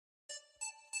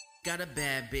Got a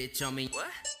bad bitch on me. What?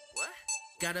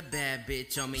 Got a bad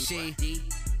bitch on me. She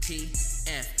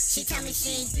DTF. She tell me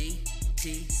she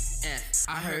DTF.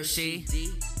 I heard she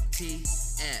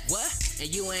DTF. What?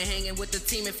 And you ain't hanging with the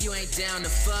team if you ain't down to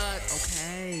fuck.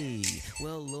 Okay.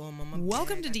 Well, little mama.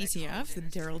 Welcome to DTF, the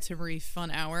Daryl Timmery Fun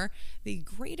Hour, the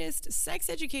greatest sex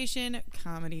education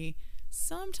comedy,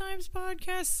 sometimes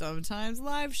podcast, sometimes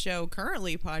live show,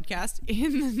 currently podcast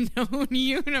in the known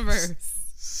universe.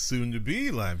 Soon to be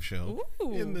live show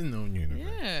in the known universe.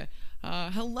 Yeah.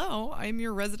 Hello, I'm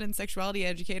your resident sexuality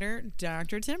educator,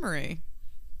 Dr. Timmery.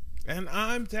 And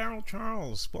I'm Daryl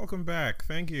Charles. Welcome back.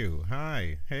 Thank you.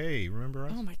 Hi. Hey, remember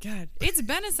us? Oh my God. It's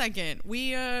been a second.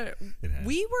 We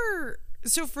were,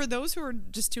 so for those who are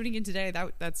just tuning in today,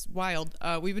 that's wild.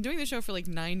 We've been doing the show for like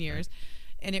 9 years,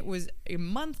 and it was a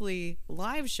monthly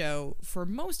live show for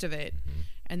most of it. Mm-hmm.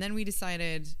 And then we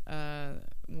decided,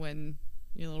 when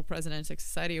your little president took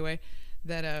society away,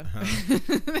 that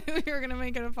we were going to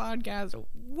make it a podcast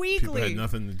weekly. People had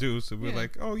nothing to do, so we're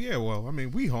like, oh yeah, well, I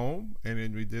mean, we home, and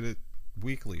then we did it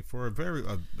weekly for a very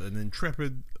an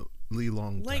intrepidly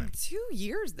long time. Like 2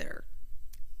 years there.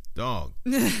 Dog.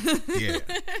 Yeah.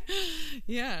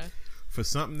 Yeah. For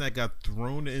something that got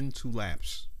thrown into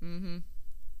laps. Mm-hmm.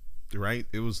 Right?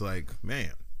 It was like,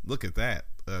 man, look at that.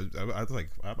 I was like,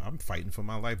 I'm fighting for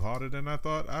my life harder than I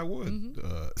thought I would.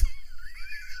 Mm-hmm.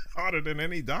 Harder than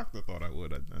any doctor thought I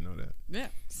would. I know that. Yeah.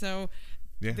 So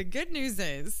the good news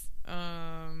is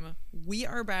we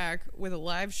are back with a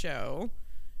live show.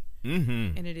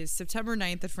 Mm-hmm. And it is September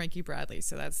 9th at Frankie Bradley.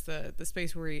 So that's the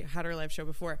space where we had our live show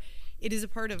before. It is a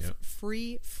part of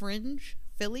Free Fringe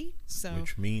Philly. So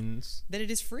which means that it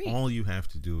is free. All you have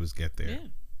to do is get there. Yeah.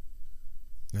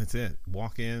 That's it.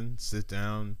 Walk in, sit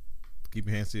down, keep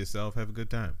your hands to yourself, have a good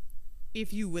time.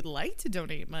 If you would like to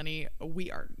donate money, we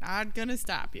are not going to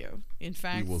stop you. In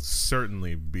fact, we will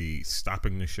certainly be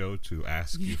stopping the show to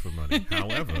ask you for money.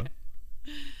 However,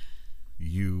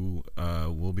 you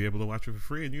will be able to watch it for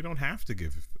free, and you don't have to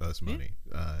give us money.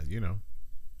 You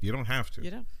don't have to.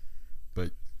 You don't.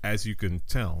 But as you can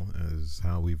tell, as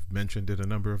how we've mentioned it a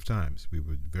number of times, we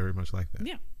would very much like that.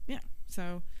 Yeah, yeah.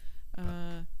 So,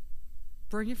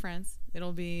 bring your friends.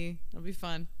 It'll be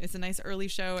fun. It's a nice early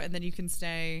show, and then you can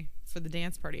stay for the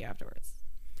dance party afterwards.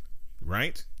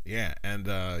 Right? Yeah. And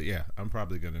I'm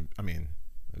probably gonna. I mean,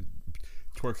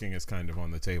 twerking is kind of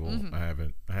on the table. Mm-hmm. I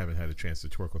haven't had a chance to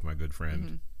twerk with my good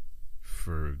friend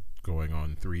for going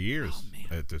on 3 years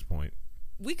at this point.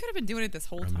 We could have been doing it this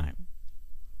whole time.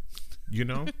 You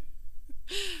know,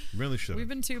 really should. We've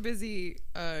been too busy.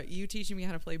 You teaching me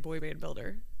how to play Boy Band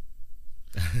Builder.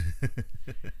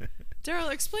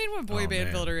 Daryl, explain what Boy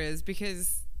Band Builder is,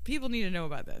 because people need to know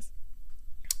about this.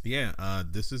 Yeah,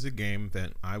 this is a game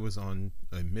that I was on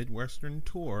a Midwestern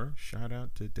tour. Shout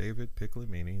out to David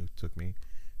Piccolomini, who took me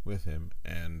with him,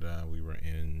 and we were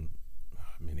in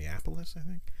Minneapolis, I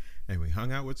think. And we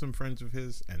hung out with some friends of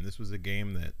his, and this was a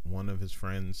game that one of his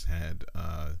friends had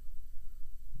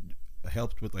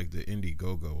helped with, like the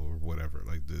Indiegogo or whatever,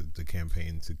 like the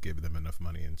campaign to give them enough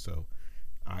money, and so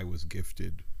I was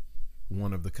gifted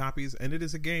one of the copies, and it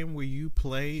is a game where you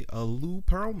play a Lou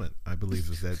Pearlman, I believe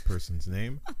is that person's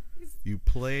name. You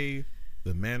play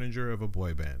the manager of a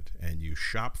boy band, and you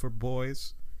shop for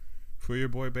boys for your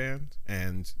boy band,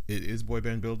 and it is Boy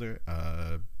Band Builder.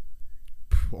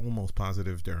 Almost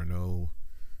positive there are no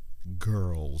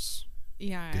girls.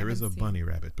 Yeah, there is a bunny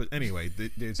rabbit, but anyway,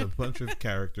 there's a bunch of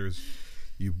characters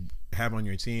you have on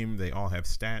your team. They all have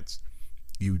stats.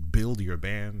 You build your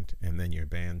band, and then your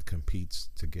band competes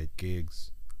to get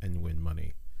gigs and win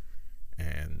money.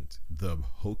 And the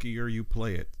hokier you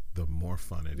play it, the more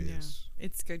fun it is.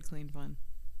 It's good, clean fun.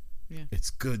 Yeah,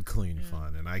 it's good, clean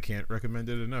fun, and I can't recommend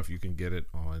it enough. You can get it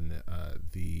on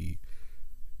the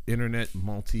internet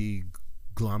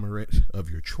multi-glomerate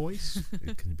of your choice.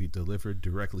 It can be delivered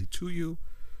directly to you,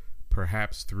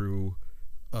 perhaps through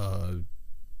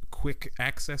quick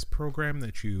access program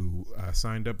that you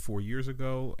signed up for years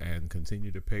ago and continue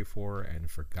to pay for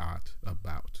and forgot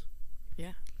about.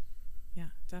 Yeah,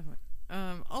 definitely.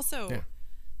 Also,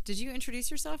 did you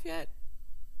introduce yourself yet?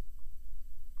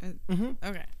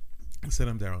 Okay. I said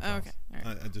I'm Daryl Charles. Okay.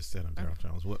 All right. I just said I'm Daryl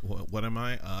Charles. What am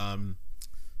I?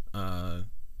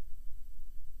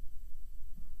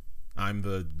 I'm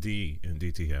the D in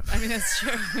DTF. I mean, that's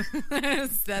true.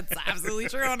 that's absolutely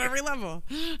true on every level.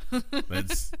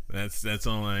 That's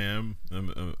all I am.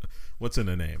 What's in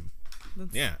a name?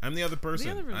 I'm the other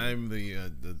person. I'm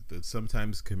the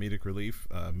sometimes comedic relief,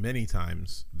 many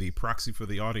times the proxy for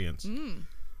the audience,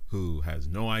 who has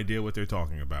no idea what they're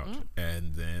talking about,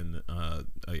 and then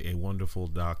a wonderful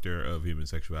doctor of human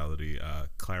sexuality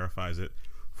clarifies it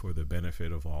for the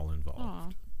benefit of all involved. Aw,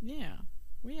 yeah.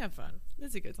 We have fun.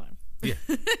 It's a good time. Yeah,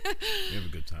 we have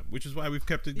a good time, which is why we've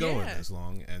kept it going Yeah. this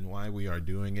long, and why we are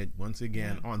doing it once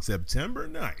again on September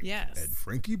 9th Yes. at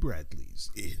Frankie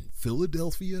Bradley's in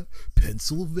Philadelphia,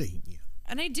 Pennsylvania.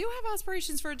 And I do have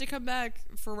aspirations for it to come back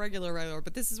for regular,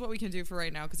 but this is what we can do for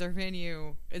right now because our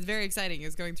venue is very exciting.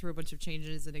 It's going through a bunch of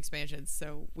changes and expansions,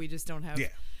 so we just don't have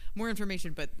more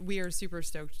information. But we are super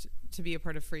stoked to be a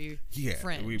part of Free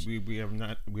Fringe. We have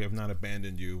not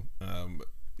abandoned you.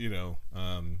 We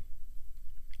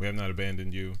have not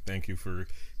abandoned you. Thank you for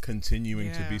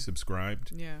continuing to be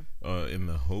subscribed. Yeah. In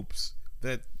the hopes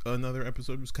that another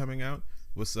episode was coming out.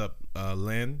 What's up,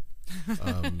 Len?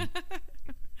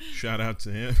 Shout out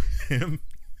to him.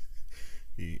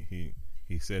 He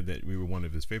said that we were one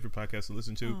of his favorite podcasts to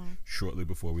listen to shortly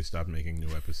before we stopped making new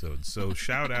episodes. So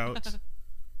shout out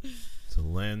to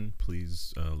Len.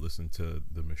 Please listen to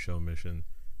the Michelle Mission.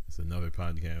 It's another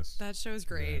podcast. That show's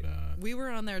great. We were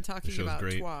on there talking about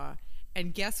Twa.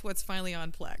 And guess what's finally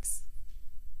on Plex?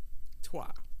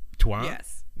 Twa. Twa?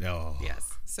 Yes. Oh.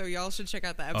 Yes. So y'all should check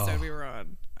out the episode we were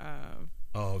on.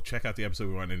 Check out the episode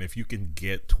we were on. And if you can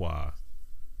get Twa,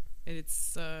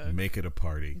 it's make it a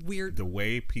party. Weird. The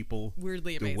way people...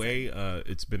 Weirdly amazing. The way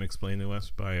it's been explained to us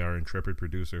by our intrepid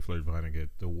producer, Flirt Vonnegut,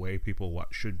 the way people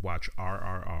should watch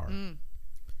RRR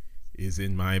is,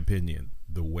 in my opinion,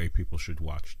 the way people should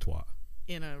watch Twa.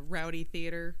 In a rowdy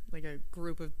theater, like a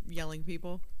group of yelling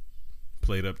people.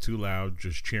 Played up too loud,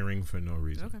 just cheering for no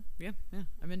reason. Okay, yeah,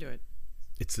 I'm into it.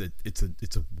 It's a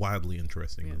wildly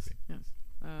interesting movie. Yes.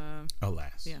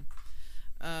 Alas. Yeah.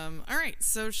 All right.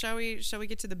 So shall we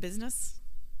get to the business?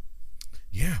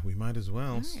 Yeah, we might as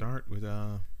well start with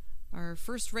our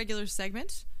first regular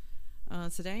segment.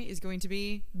 Today is going to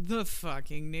be the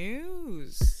fucking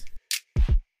news.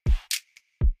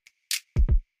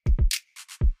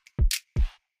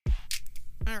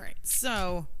 All right,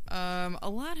 so a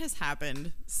lot has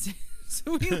happened since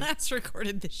we last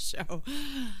recorded this show.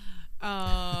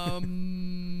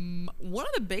 One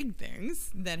of the big things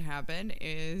that happened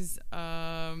is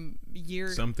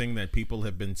something that people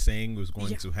have been saying was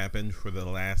going to happen for the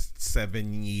last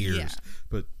 7 years. Yeah.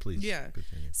 But please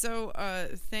continue. So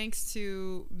thanks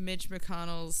to Mitch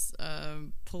McConnell's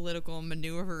political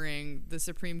maneuvering, the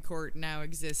Supreme Court now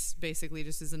exists basically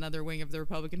just as another wing of the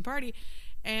Republican Party.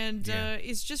 And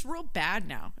it's just real bad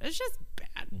now. It's just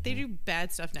bad. They do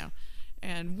bad stuff now.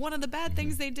 And one of the bad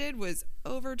things they did was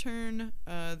overturn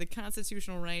the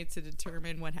constitutional right to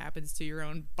determine what happens to your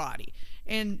own body.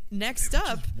 And next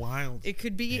up, wild. It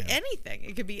could be anything.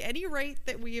 It could be any right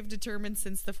that we have determined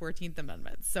since the 14th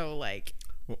Amendment. So, like,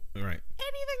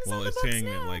 anything's on the books it's saying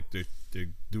now. that, like, they're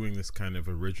doing this kind of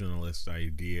originalist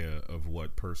idea of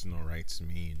what personal rights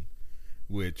mean,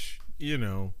 which, you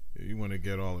know, you want to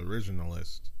get all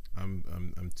originalist. I'm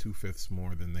 2/5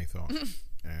 more than they thought.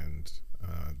 And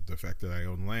the fact that I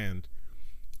own land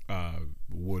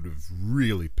would have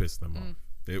really pissed them off.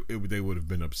 They would have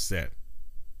been upset.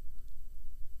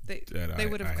 They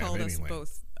would have called us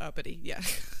both uppity. Yeah.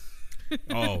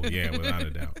 Oh yeah, without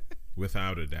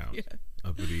a doubt. Yeah.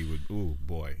 Uppity would. Oh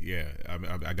boy, yeah.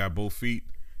 I got both feet,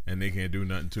 and they can't do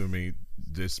nothing to me.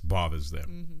 This bothers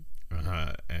them.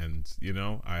 And you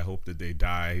know, I hope that they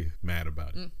die mad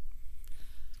about it.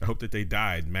 I hope that they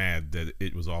died mad that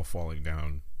it was all falling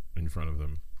down in front of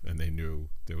them and they knew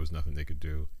there was nothing they could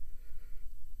do.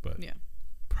 But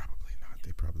probably not.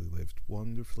 They probably lived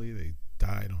wonderfully. They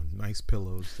died on nice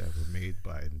pillows that were made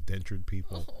by indentured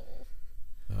people.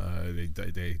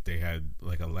 They had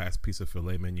like a last piece of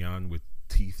filet mignon with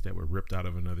teeth that were ripped out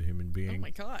of another human being. Oh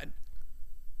my God.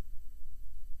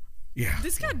 Yeah.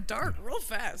 This got dark real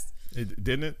fast.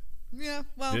 Didn't it? Yeah.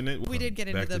 Well, didn't it? We did get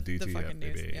into the DTF, fucking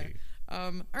news. baby. Yeah.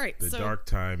 All right. The so, Dark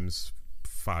Times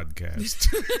podcast.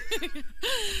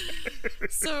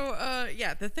 So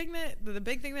the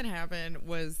big thing that happened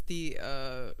was the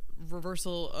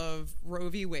reversal of Roe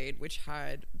v. Wade, which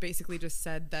had basically just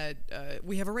said that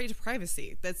we have a right to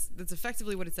privacy. That's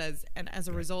effectively what it says, and as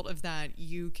a result of that,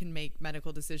 you can make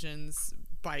medical decisions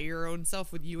by your own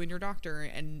self with you and your doctor,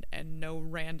 and no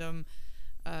random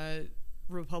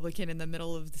Republican in the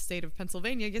middle of the state of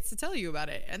Pennsylvania gets to tell you about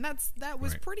it. And that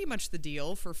was pretty much the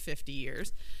deal for 50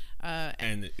 years.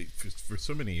 And for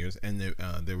so many years, and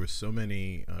there were so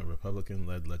many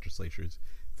Republican-led legislatures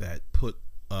that put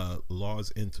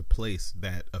laws into place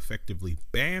that effectively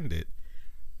banned it,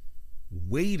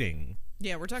 waiting.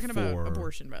 Yeah, we're talking about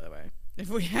abortion, by the way. If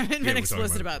we haven't been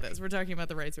explicit about this, we're talking about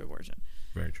the right to abortion.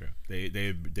 Very true.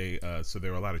 So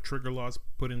there were a lot of trigger laws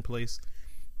put in place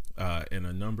in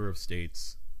a number of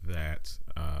states that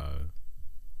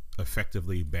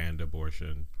effectively banned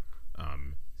abortion.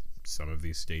 some of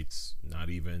these states, not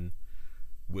even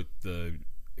with the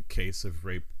case of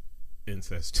rape,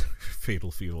 incest,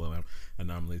 fatal fetal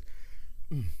anomalies.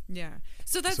 Yeah.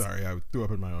 So that's sorry, I threw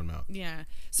up in my own mouth. Yeah.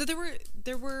 So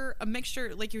there were a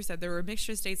mixture, like you said, there were a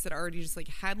mixture of states that already just like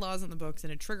had laws on the books,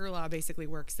 and a trigger law basically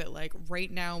works that like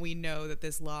right now we know that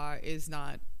this law is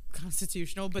not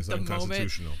constitutional, but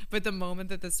the moment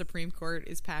that the Supreme Court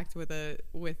is packed with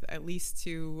at least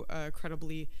 2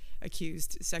 credibly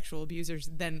accused sexual abusers,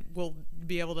 then we'll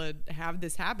be able to have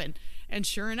this happen. And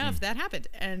sure enough, that happened.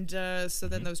 And so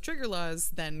then those trigger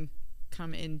laws then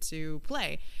come into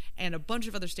play, and a bunch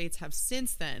of other states have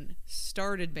since then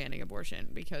started banning abortion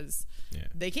because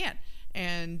they can.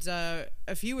 And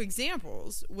a few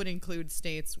examples would include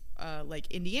states like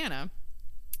Indiana.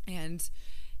 And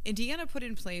Indiana put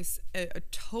in place a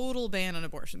total ban on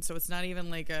abortion. So it's not even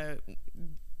like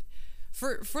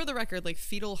for the record, like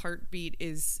fetal heartbeat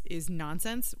is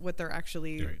nonsense. What they're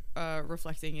actually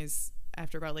reflecting is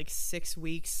after about like 6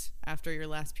 weeks after your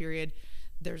last period,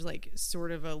 there's like sort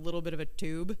of a little bit of a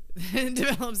tube that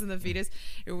develops in the fetus.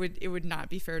 It would not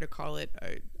be fair to call it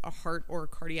a heart or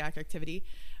cardiac activity.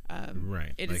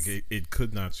 It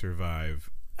could not survive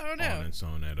on its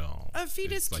own at all. A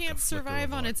fetus can't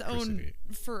survive on its own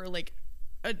for like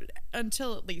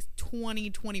until at least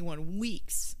 21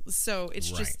 weeks. So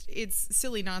it's just, it's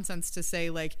silly nonsense to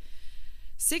say like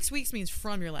 6 weeks means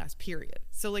from your last period.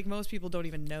 So like most people don't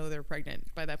even know they're pregnant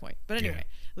by that point. But anyway,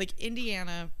 like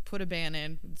Indiana put a ban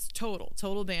in. It's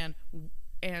total ban,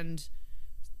 and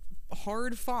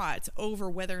hard fought over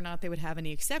whether or not they would have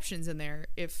any exceptions in there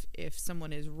if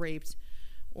someone is raped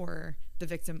or the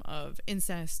victim of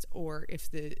incest, or if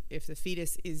the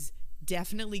fetus is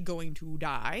definitely going to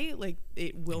die, like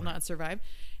it will not survive,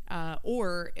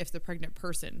 or if the pregnant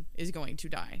person is going to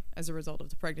die as a result of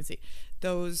the pregnancy.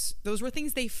 Those were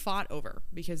things they fought over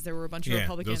because there were a bunch of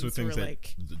Republicans those were things who were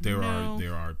like,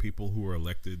 there are people who were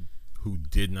elected who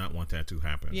did not want that to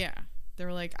happen. Yeah, they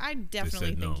were like, I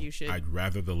definitely think you should. I'd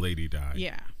rather the lady die.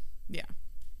 Yeah.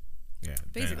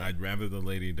 Basically. I'd rather the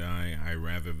lady die. I'd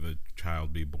rather the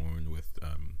child be born with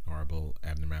horrible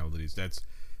abnormalities. That's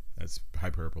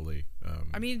hyperbole.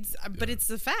 I mean, but it's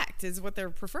the fact is what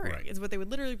they're preferring. Right. Is what they would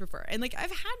literally prefer. And like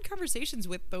I've had conversations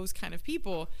with those kind of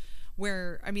people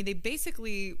where, I mean, they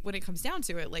basically, when it comes down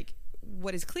to it, like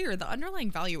what is clear, the underlying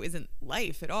value isn't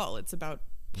life at all. It's about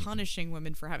punishing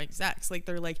women for having sex. Like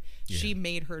they're like, she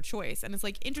made her choice. And it's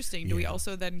like, interesting. Do we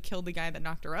also then kill the guy that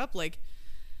knocked her up? Like,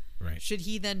 should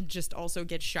he then just also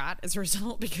get shot as a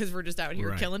result because we're just out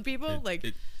here killing people?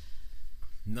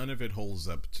 None of it holds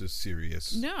up to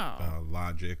serious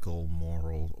logical,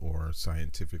 moral, or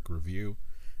scientific review.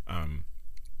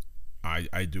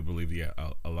 I do believe,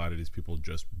 a lot of these people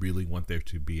just really want there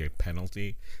to be a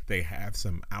penalty. They have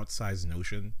some outsized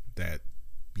notion that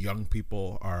young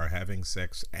people are having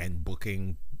sex and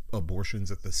booking abortions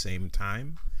at the same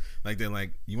time. Like they're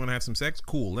like, you want to have some sex?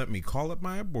 Cool. Let me call up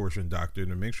my abortion doctor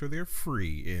to make sure they're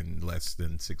free in less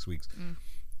than 6 weeks.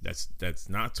 That's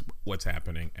not what's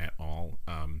happening at all.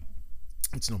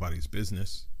 It's nobody's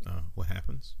business what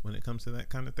happens when it comes to that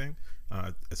kind of thing.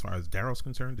 As far as Daryl's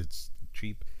concerned, it's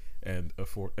cheap and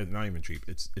not even cheap.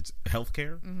 It's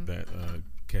healthcare that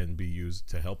can be used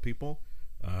to help people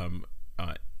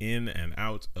in and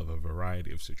out of a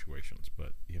variety of situations.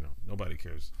 But nobody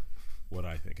cares what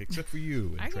I think except for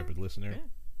you, intrepid listener.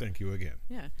 Thank you again.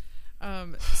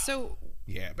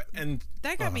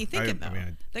 That got me thinking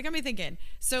that got me thinking.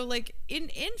 So like in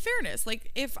fairness,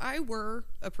 like if I were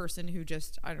a person who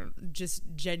just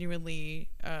genuinely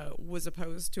was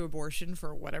opposed to abortion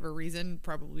for whatever reason,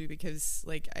 probably because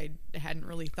like I hadn't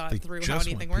really thought through how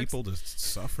anything works. People to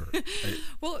suffer.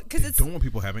 Well, because it's don't want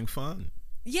people having fun.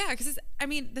 Yeah, because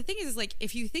the thing is like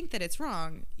if you think that it's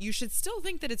wrong, you should still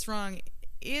think that it's wrong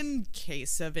in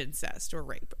case of incest or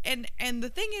rape. And the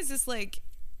thing is like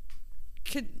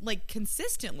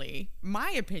consistently, my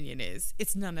opinion is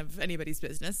it's none of anybody's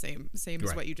business. Same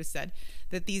as what you just said,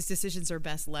 that these decisions are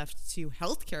best left to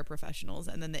healthcare professionals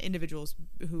and then the individuals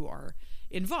who are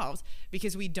involved,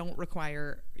 because we don't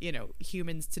require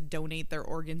humans to donate their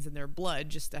organs and their blood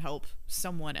just to help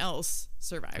someone else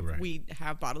survive. We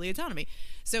have bodily autonomy.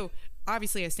 So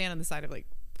obviously I stand on the side of like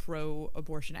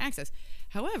pro-abortion access.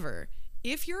 However,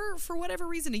 if you're for whatever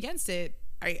reason against it,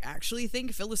 I actually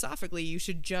think philosophically you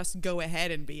should just go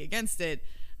ahead and be against it.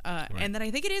 And then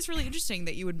I think it is really interesting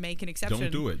that you would make an exception.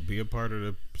 Don't do it. Be a part of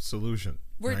the solution.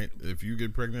 Right? If you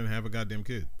get pregnant, have a goddamn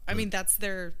kid. I mean, that's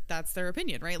their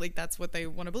opinion, right? Like that's what they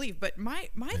want to believe. But my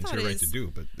thought is, right to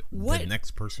do, but the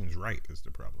next person's right is the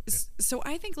problem. Yeah. So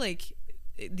I think like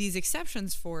these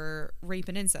exceptions for rape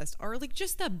and incest are like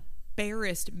just the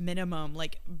barest minimum,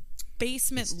 like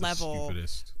basement level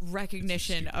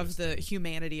recognition of the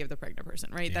humanity of the pregnant person,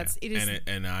 right? Yeah.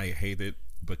 And I hate it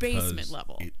because basement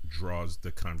level. It draws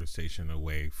the conversation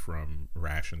away from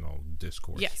rational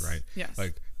discourse, yes. right? Yes.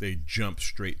 Like they jump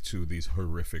straight to these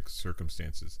horrific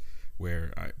circumstances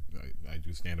where I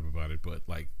do stand up about it, but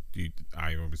like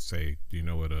I always say, do you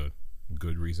know what a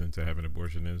good reason to have an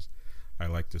abortion is? I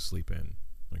like to sleep in.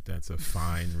 Like that's a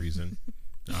fine reason.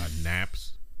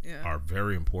 Naps are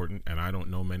very important, and I don't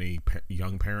know many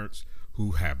young parents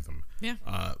who have them. Yeah.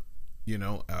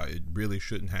 It really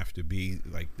shouldn't have to be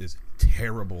like this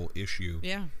terrible issue.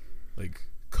 Yeah. Like,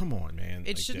 come on, man.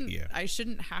 It shouldn't. I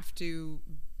shouldn't have to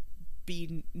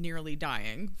be nearly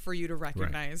dying for you to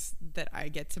recognize that I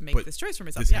get to make this choice for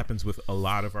myself. This happens with a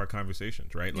lot of our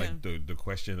conversations, right? Yeah. Like the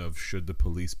question of should the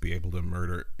police be able to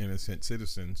murder innocent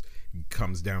citizens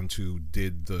comes down to,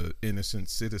 did the innocent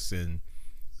citizen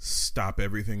stop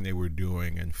everything they were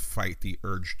doing and fight the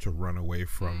urge to run away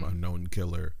from a known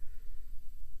killer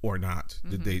or not?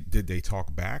 Did they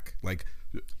talk back? Like,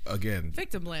 again,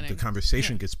 victim blaming. The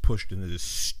conversation gets pushed into this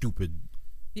stupid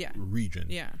region.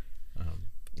 Yeah.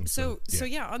 So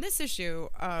on this issue,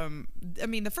 I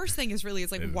mean, the first thing is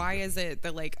like, why is it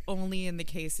that like only in the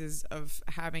cases of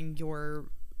having your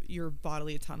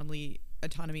bodily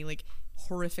autonomy like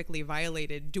horrifically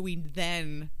violated do we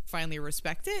then finally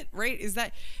respect it, right?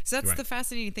 That's the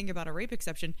fascinating thing about a rape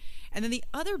exception. And then the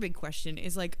other big question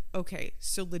is like, okay,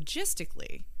 so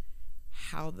logistically,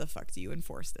 how the fuck do you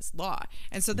enforce this law?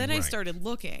 And so then I started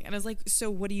looking and I was like, so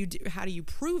what do you do? How do you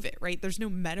prove it, right? There's no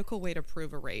medical way to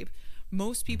prove a rape.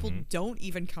 Most people don't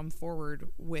even come forward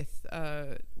with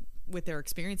their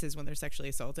experiences when they're sexually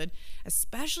assaulted,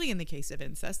 especially in the case of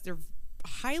incest. They're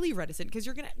highly reticent because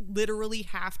you're going to literally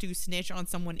have to snitch on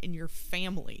someone in your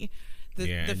family.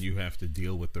 And you have to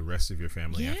deal with the rest of your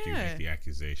family after you make the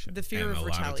accusation. The fear and of a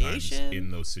retaliation. Lot of times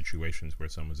in those situations where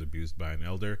someone's abused by an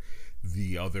elder,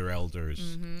 the other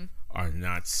elders are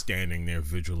not standing there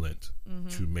vigilant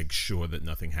to make sure that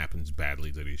nothing happens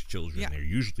badly to these children. Yeah. They're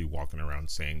usually walking around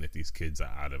saying that these kids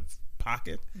are out of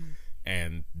pocket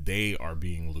and they are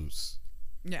being loose.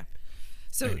 Yeah.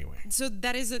 So anyway, so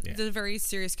that is the very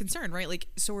serious concern, right? Like,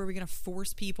 so are we going to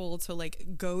force people to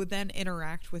like go then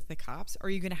interact with the cops? Are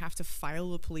you going to have to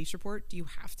file a police report? Do you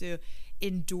have to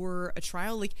endure a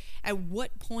trial? Like, at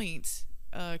what point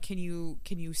can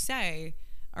you say,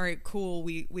 all right, cool,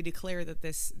 we declare that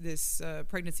this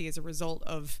pregnancy is a result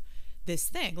of this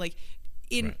thing? Like,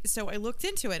 so I looked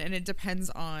into it, and it depends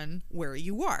on where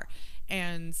you are,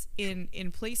 and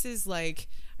in places like,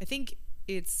 I think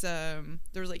it's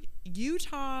there's like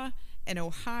Utah and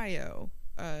Ohio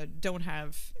don't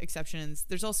have exceptions.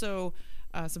 There's also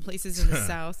some places in the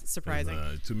South, surprising.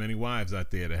 Too many wives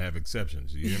out there to have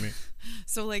exceptions. You hear me?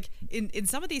 So like in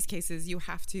some of these cases, you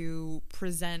have to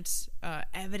present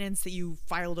evidence that you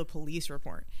filed a police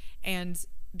report. And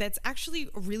that's actually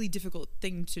a really difficult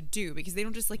thing to do because they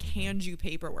don't just like hand you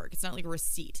paperwork. It's not like a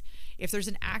receipt. If there's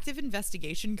an active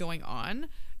investigation going on,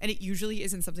 and it usually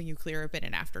isn't something you clear up in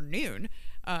an afternoon,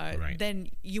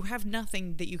 then you have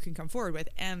nothing that you can come forward with.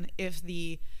 And if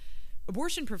the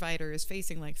abortion provider is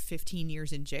facing like 15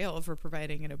 years in jail for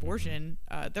providing an abortion,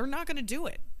 they're not going to do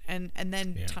it. And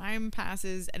then time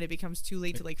passes and it becomes too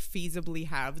late to like feasibly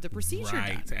have the procedure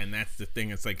done. And that's the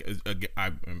thing. It's like,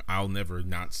 I'll never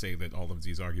not say that all of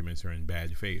these arguments are in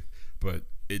bad faith, but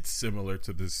it's similar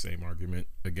to this same argument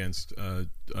against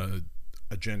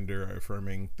gender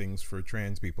affirming things for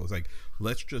trans people. It's like,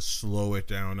 let's just slow it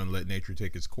down and let nature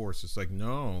take its course. It's like,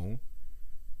 no,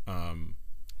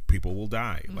 people will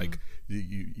die. Like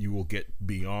you will get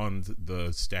beyond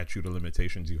the statute of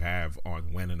limitations you have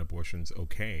on when an abortion's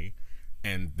okay,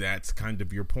 and that's kind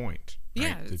of your point, right?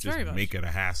 Yeah, to it's just very much make it a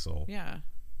hassle. Yeah.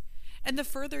 And the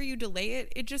further you delay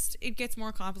it, it gets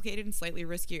more complicated and slightly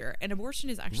riskier. And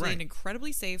abortion is actually an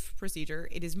incredibly safe procedure.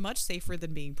 It is much safer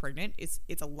than being pregnant. It's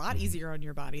a lot easier on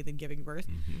your body than giving birth.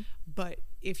 But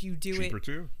if you do cheaper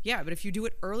too. Yeah, but if you do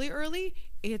it early,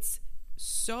 it's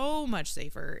so much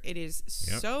safer. It is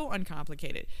so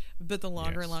uncomplicated. But the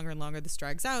longer and longer this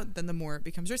drags out, then the more it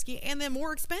becomes risky, and the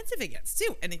more expensive it gets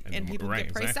too. And people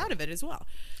get priced out of it as well.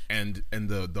 And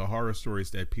the horror stories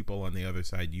that people on the other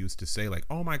side used to say, like,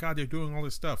 oh my God, they're doing all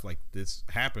this stuff. Like, this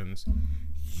happens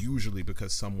usually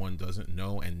because someone doesn't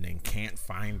know and then can't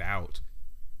find out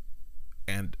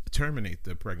and terminate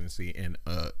the pregnancy in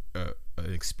an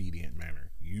expedient manner.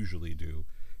 Usually due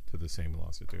to the same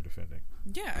laws that they're defending.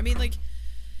 Yeah, I mean, like,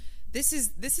 this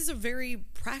is a very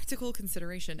practical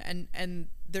consideration, and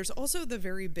there's also the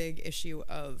very big issue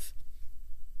of,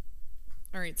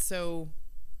 all right, so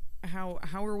how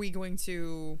are we going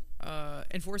to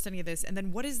enforce any of this? And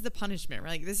then what is the punishment?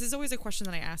 Right? Like, this is always a question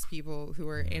that I ask people who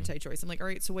are anti-choice. I'm like, all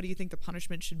right, so what do you think the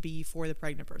punishment should be for the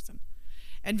pregnant person?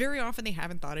 And very often they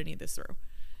haven't thought any of this through,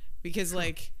 because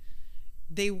like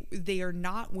they are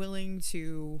not willing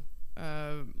to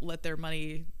let their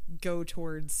money go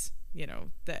towards, you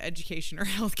know, the education or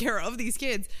healthcare of these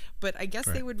kids. But I guess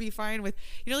they would be fine with,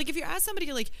 you know, like if you ask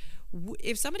somebody like,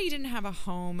 if somebody didn't have a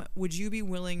home, would you be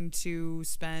willing to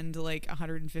spend like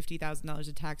 $150,000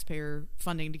 of taxpayer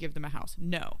funding to give them a house?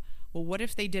 No. Well, what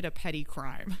if they did a petty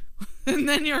crime? And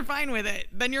then you're fine with it.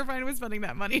 Then you're fine with spending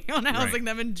that money on housing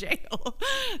them in jail.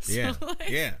 Yeah.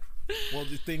 Yeah. Well,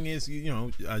 the thing is, you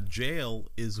know, jail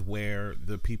is where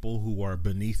the people who are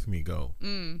beneath me go.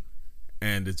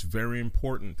 And it's very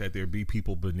important that there be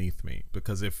people beneath me,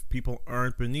 because if people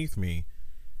aren't beneath me,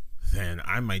 then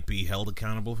I might be held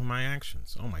accountable for my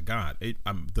actions. Oh my God.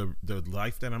 The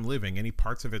life that I'm living, any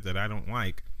parts of it that I don't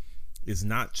like, is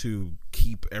not to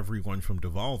keep everyone from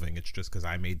devolving. It's just because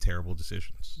I made terrible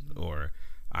decisions or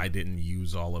I didn't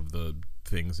use all of the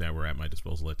things that were at my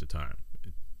disposal at the time.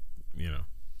 You know.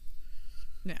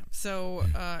 Yeah. So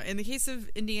in the case of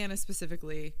Indiana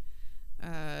specifically,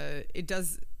 it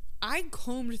does. I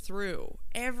combed through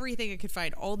everything I could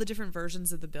find, all the different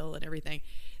versions of the bill and everything.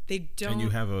 They don't. And you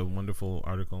have a wonderful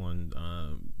article on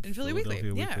in Philly Weekly.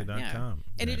 Yeah.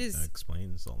 And it is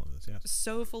explains all of this. Yes.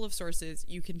 So full of sources,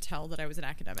 you can tell that I was an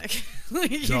academic. Like,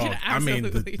 you Dog, can I mean,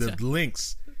 absolutely the tell.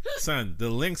 links, son,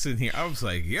 the links in here. I was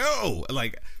like, yo,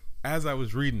 like as I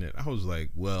was reading it, I was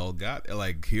like, well, God,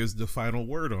 like here's the final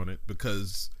word on it,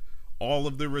 because all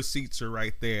of the receipts are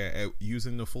right there.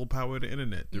 Using the full power of the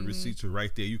internet, the receipts are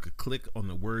right there. You could click on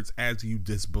the words as you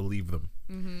disbelieve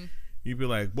them. You'd be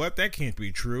like, what? That can't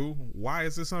be true. Why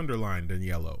is this underlined in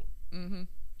yellow?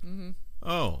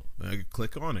 Oh, I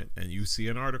click on it and you see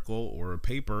an article or a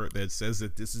paper that says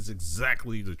that this is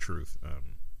exactly the truth.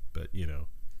 But you know,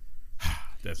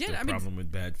 that's the problem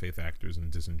with bad faith actors and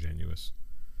disingenuous.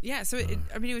 Yeah, so it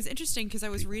was interesting because I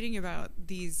was reading about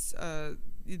these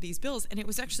bills, and it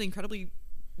was actually incredibly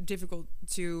difficult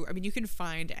to. I mean, you can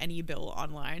find any bill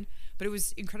online, but it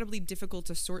was incredibly difficult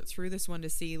to sort through this one to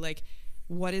see like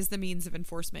what is the means of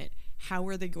enforcement. How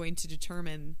are they going to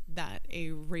determine that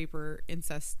a rape or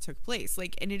incest took place?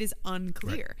 Like, and it is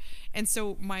unclear. Right. And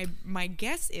so my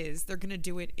guess is they're going to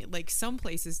do it like some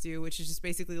places do, which is just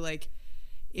basically like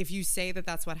if you say that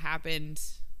that's what happened,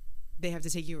 they have to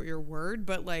take you at your word.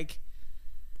 But like,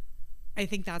 I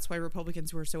think that's why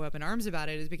Republicans who are so up in arms about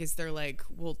it is because they're like,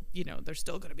 well, you know, there's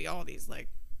still going to be all these like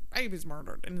babies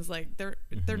murdered, and it's like they're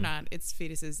not. It's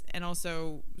fetuses. And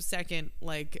also, second,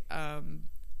 like,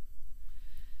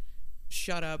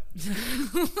 shut up.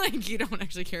 Like, you don't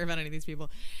actually care about any of these people.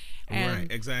 And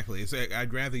right, exactly. It's like,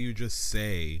 I'd rather you just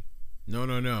say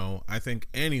no. I think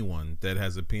anyone that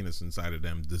has a penis inside of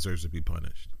them deserves to be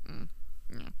punished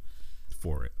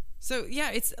for it. So yeah,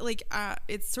 it's like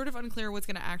it's sort of unclear what's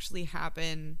going to actually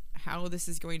happen, how this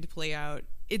is going to play out.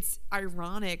 It's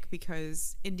ironic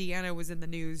because Indiana was in the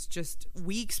news just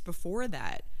weeks before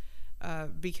that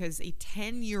because a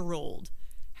 10-year-old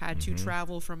had to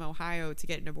travel from Ohio to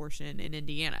get an abortion in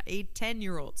Indiana. A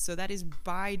 10-year-old. So that is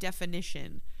by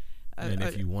definition an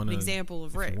example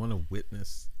of rape. If you want to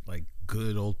witness like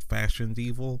good old-fashioned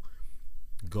evil,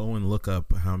 go and look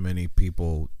up how many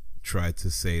people tried to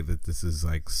say that this is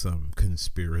like some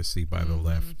conspiracy by the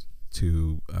left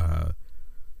to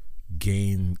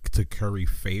curry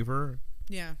favor.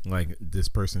 Yeah. Like this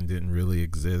person didn't really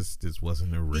exist. This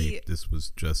wasn't a rape. This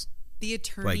was just the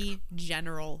attorney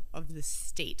general of the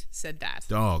state said that.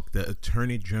 Dog, the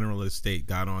attorney general of the state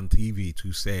got on TV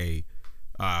to say,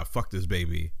 fuck this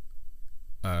baby.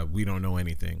 We don't know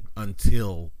anything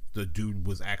until the dude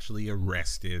was actually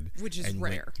arrested, which is and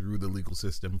rare went through the legal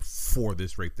system for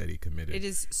this rape that he committed. It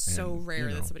is so rare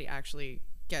that somebody actually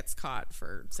gets caught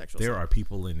for sexual assault. There are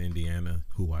people in Indiana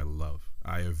who I love.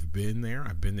 I have been there.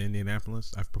 I've been to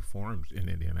Indianapolis. I've performed in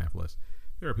Indianapolis.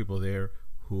 There are people there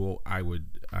who I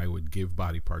would give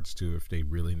body parts to if they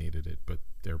really needed it, but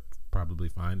they're probably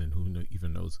fine, and who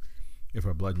even knows if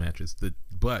our blood matches.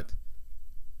 But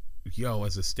yo,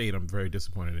 as a state, I'm very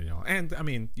disappointed in y'all. And I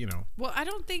mean, you know, well, I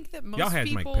don't think that most y'all had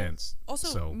people, Mike Pence.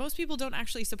 Also, most people don't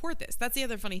actually support this. That's the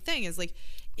other funny thing is like,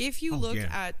 if you look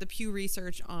at the Pew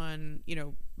Research on, you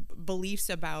know, beliefs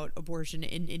about abortion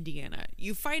in Indiana,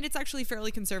 you find it's actually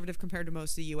fairly conservative compared to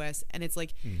most of the U.S. And it's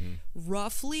like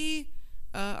roughly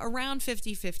around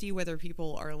 50-50, whether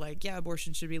people are like, yeah,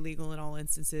 abortion should be legal in all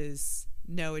instances.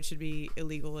 No, it should be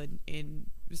illegal in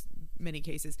many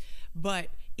cases. But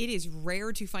it is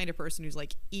rare to find a person who's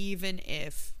like, even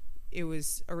if it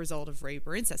was a result of rape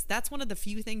or incest. That's one of the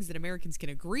few things that Americans can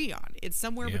agree on. It's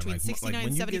somewhere between 69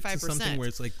 and 75%. When you get to something where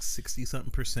it's like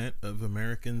 60-something% of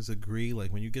Americans agree,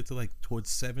 like when you get to like towards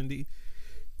 70,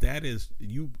 that is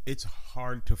it's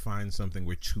hard to find something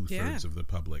where 2/3 of the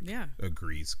public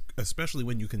agrees, especially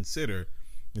when you consider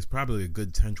there's probably a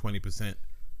good 10-20%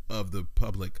 of the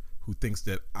public who thinks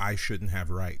that I shouldn't have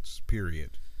rights,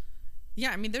 period.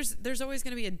 Yeah, I mean, there's always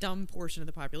going to be a dumb portion of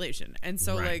the population, and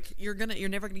so like you're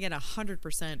never gonna get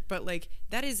 100%, but like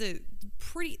that is a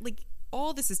pretty like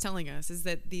all this is telling us is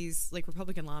that these like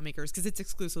Republican lawmakers, because it's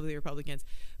exclusively Republicans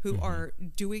who are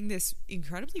doing this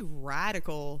incredibly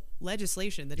radical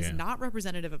legislation that is not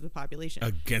representative of the population,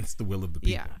 against the will of the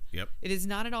people. Yeah, yep, it is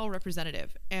not at all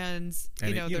representative, and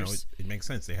it makes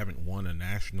sense. They haven't won a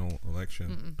national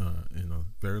election in a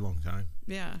very long time.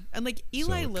 Yeah, and like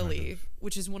Eli Lilly,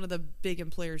 which is one of the big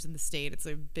employers in the state, it's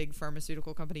a big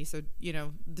pharmaceutical company, so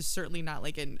there's certainly not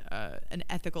like an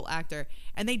ethical actor,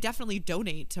 and they definitely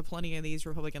donate to plenty of these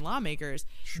Republican lawmakers.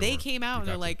 They came out and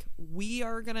they're like, we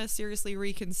are gonna seriously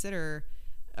reconsider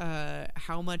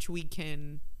how much we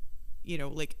can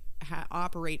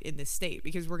operate in this state,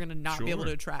 because we're gonna not be able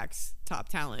to attract top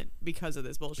talent because of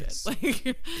this bullshit.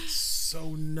 It's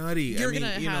so nutty. You're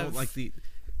gonna have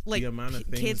the amount of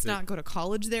things kids not go to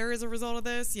college there as a result of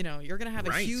this. You're gonna have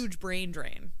a huge brain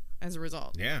drain as a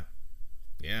result. Yeah,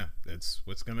 that's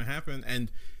what's gonna happen,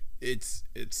 and it's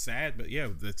sad, but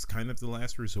that's kind of the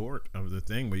last resort of the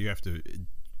thing, where you have to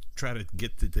try to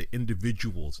get to the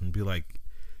individuals and be like,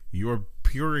 your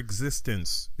pure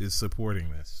existence is supporting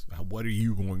this. What are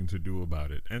you going to do about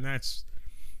it? And that's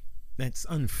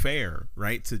unfair,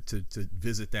 right? To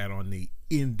visit that on the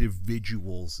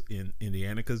individuals in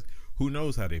Indiana, because who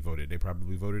knows how they voted? They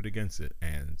probably voted against it,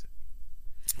 and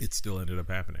it still ended up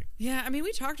happening. Yeah, I mean,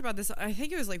 we talked about this. I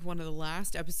think it was like one of the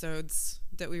last episodes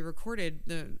that we recorded.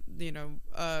 It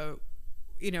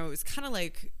was kind of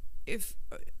like, if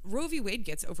Roe v. Wade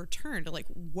gets overturned, like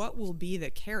what will be the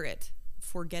carrot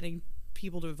for getting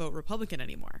people to vote Republican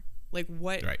anymore? Like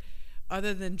what,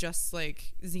 other than just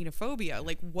like xenophobia,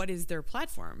 like what is their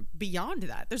platform beyond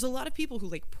that? There's a lot of people who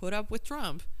like put up with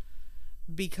Trump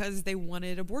because they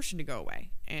wanted abortion to go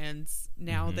away, and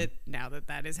now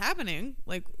that is happening,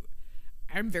 like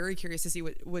I'm very curious to see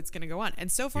what's going to go on.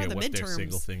 And so far, the midterms, their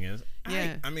single thing is,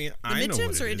 I mean, the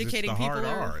midterms are indicating people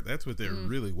are. That's what they're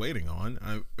really waiting on.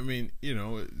 I mean,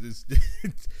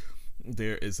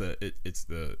 there is it's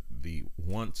the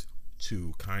want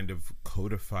to kind of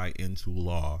codify into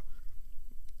law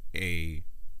a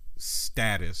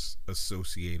status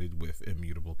associated with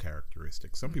immutable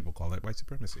characteristics. Some people call that white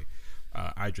supremacy.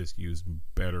 I just use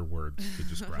better words to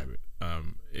describe it.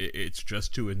 It's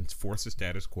just to enforce the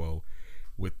status quo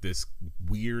with this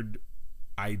weird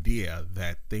idea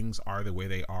that things are the way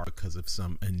they are because of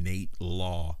some innate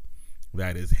law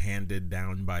that is handed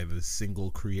down by the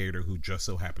single creator who just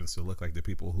so happens to look like the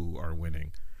people who are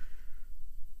winning.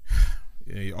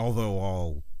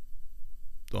 Although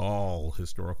all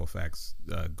historical facts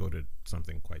go to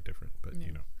something quite different, but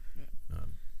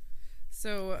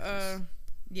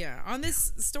on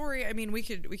this story, I mean, we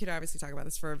could obviously talk about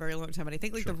this for a very long time, but I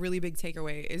think the really big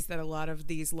takeaway is that a lot of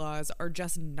these laws are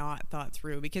just not thought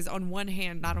through, because on one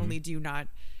hand, not only do you not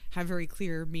have very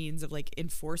clear means of like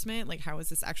enforcement, like how is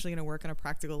this actually going to work on a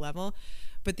practical level,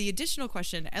 but the additional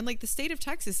question, and like the state of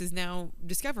Texas is now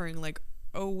discovering like,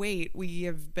 oh wait, we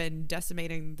have been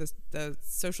decimating the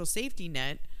social safety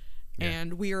net,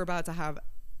 and we are about to have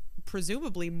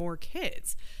presumably more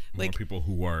kids, more people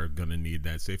who are gonna need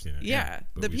that safety net.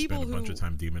 But the people spend a bunch of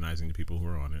time demonizing the people who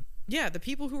are on it. Yeah, the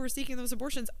people who are seeking those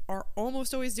abortions are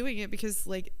almost always doing it because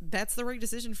like that's the right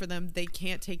decision for them. They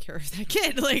can't take care of that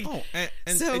kid. Like,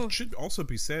 and so, it should also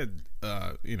be said,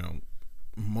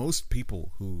 most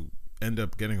people who end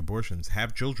up getting abortions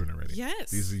have children already.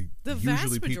 Yes, these are the usually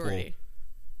vast majority. People.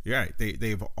 Yeah,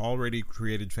 they've already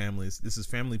created families. This is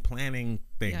family planning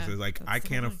things. Yeah, like, I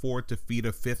can't afford to feed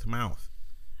a fifth mouth.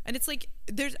 And it's like,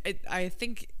 I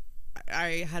think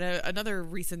I had another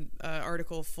recent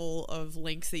article full of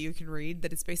links that you can read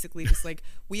that it's basically just like,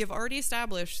 we have already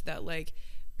established that like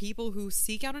people who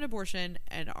seek out an abortion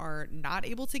and are not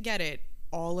able to get it,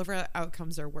 all of our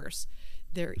outcomes are worse.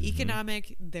 Their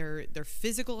economic, their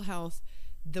physical health,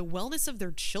 the wellness of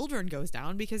their children goes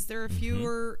down because there are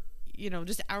fewer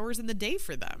just hours in the day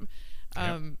for them.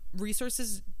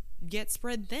 Resources get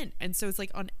spread thin, and so it's like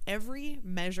on every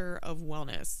measure of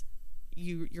wellness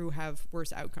you have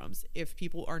worse outcomes if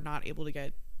people are not able to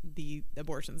get the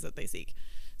abortions that they seek.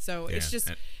 So it's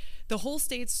just the whole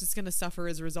state's just going to suffer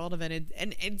as a result of it.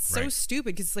 And it's so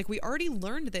stupid because it's like we already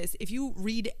learned this. If you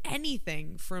read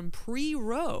anything from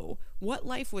pre-Roe, what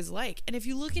life was like, and if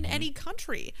you look in any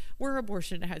country where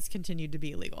abortion has continued to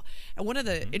be illegal. And one of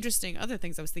the interesting other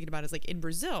things I was thinking about is like in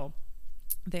Brazil,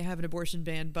 they have an abortion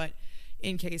ban, but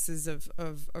in cases of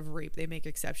rape, they make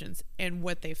exceptions. And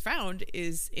what they found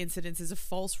is incidences of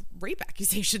false rape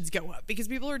accusations go up because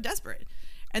people are desperate.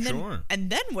 And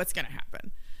then what's going to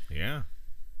happen? Yeah.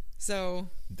 So,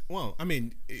 well, I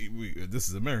mean, this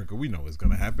is America. We know what's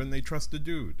going to happen. They trust the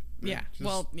dude. Yeah.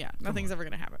 Nothing's ever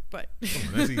going to happen. But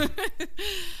that's easy.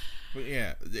 But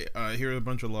yeah, here are a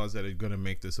bunch of laws that are going to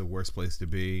make this a worse place to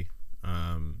be.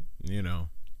 You know,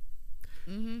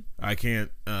 I can't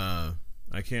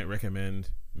recommend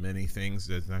many things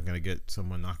that's not going to get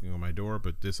someone knocking on my door.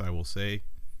 But this I will say.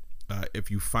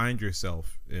 If you find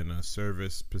yourself in a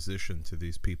service position to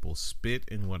these people, spit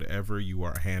in whatever you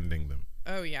are handing them.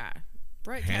 Oh, yeah.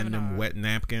 Brett Hand Kavanaugh them wet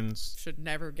napkins. should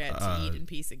never get to eat in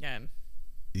peace again.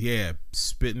 Yeah,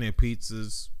 spit in their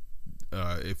pizzas.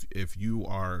 If you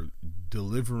are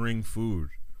delivering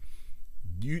food,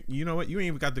 you know what? You ain't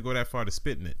even got to go that far to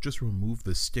spit in it. Just remove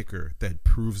the sticker that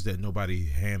proves that nobody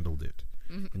handled it.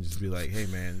 And just be like, hey,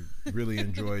 man, really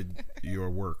enjoyed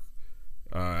your work.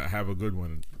 Have a good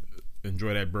one.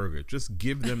 Enjoy that burger. Just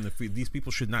give them the food. These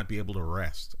people should not be able to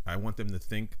rest. I want them to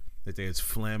think that there's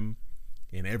phlegm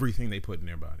in everything they put in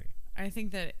their body. I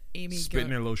think that Amy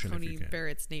Coney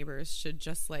Barrett's neighbors should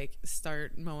just like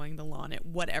start mowing the lawn at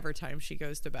whatever time she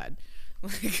goes to bed.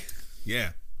 Like,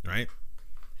 yeah, right.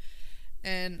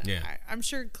 And yeah. I'm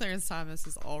sure Clarence Thomas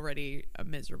is already a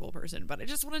miserable person, but I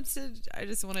just wanted to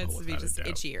be just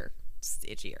itchier. Just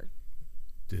itchier.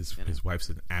 His wife's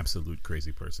an absolute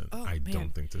crazy person. I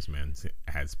don't think this man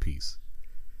has peace.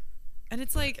 And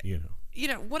it's like, you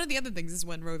know, one of the other things is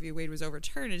when Roe v. Wade was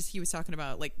overturned is he was talking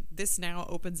about like this now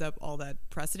opens up all that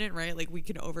precedent, right? Like we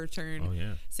can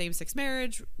overturn same-sex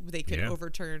marriage. They could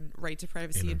overturn right to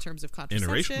privacy in terms of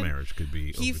contraception. Interracial marriage could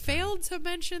be He failed to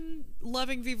mention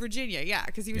Loving v. Virginia. Yeah,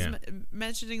 because he was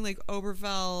mentioning like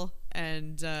Obergefell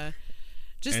and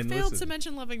failed to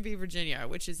mention Loving v. Virginia,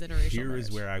 which is interracial Here marriage.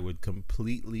 is where I would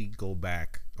completely go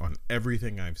back on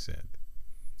everything I've said.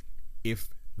 If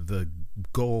the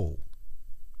goal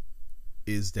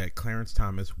is that Clarence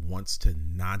Thomas wants to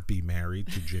not be married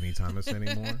to Ginny Thomas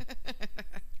anymore,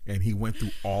 and he went through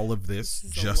all of this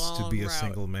just to be a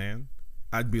single man,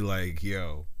 I'd be like,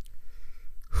 yo,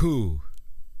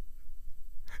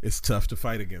 it's tough to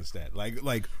fight against that.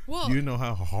 Like, well, do you know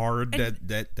how hard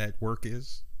that work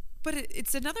is? But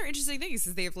it's another interesting thing is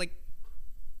they have like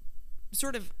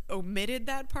sort of omitted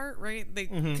that part, right?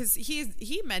 Because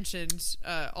he mentioned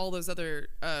all those other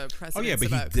precedents. Oh yeah, but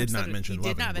he did not mention Loving.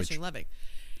 He did not mention Loving.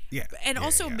 Yeah, and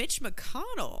also Mitch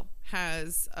McConnell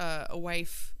has a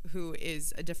wife who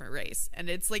is a different race, and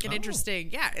it's like an interesting.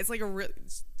 Yeah, it's like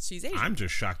she's Asian. I'm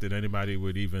just shocked that anybody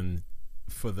would even,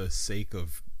 for the sake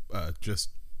of just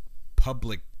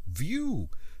public view,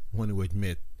 want to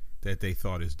admit that they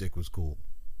thought his dick was cool.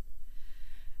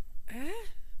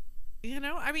 You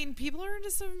know, I mean, people are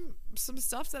into some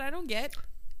stuff that I don't get.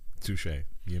 Touche,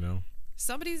 you know.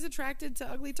 Somebody's attracted to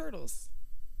ugly turtles.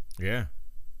 Yeah.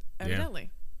 Evidently.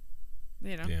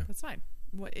 You know, that's fine.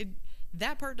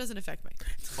 That part doesn't affect me.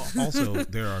 Also,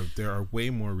 there are way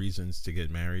more reasons to get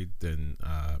married than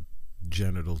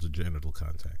genital to genital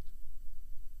contact.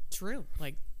 True,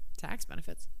 like tax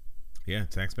benefits. Yeah,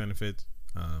 tax benefits.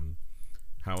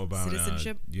 How about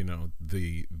citizenship? You know,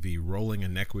 the rolling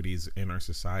inequities in our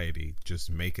society just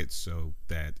make it so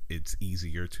that it's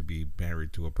easier to be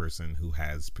married to a person who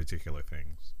has particular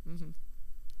things.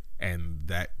 And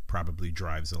that probably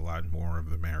drives a lot more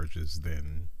of the marriages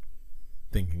than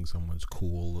thinking someone's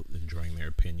cool, enjoying their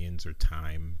opinions or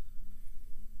time.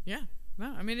 Yeah.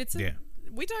 No, I mean,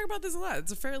 we talk about this a lot.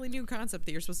 It's a fairly new concept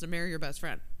that you're supposed to marry your best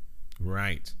friend.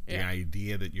 Right. Yeah. The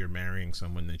idea that you're marrying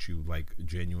someone that you like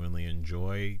genuinely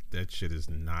enjoy, that shit is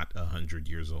not 100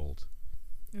 years old.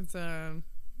 It's a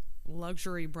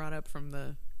luxury brought up from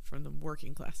the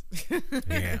working class.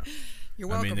 Yeah. You're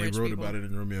welcome, I mean, they wrote about it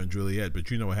in Romeo and Juliet, but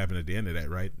you know what happened at the end of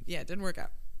that, right? Yeah, it didn't work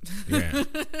out. Yeah.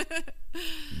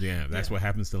 Yeah, that's what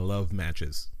happens to love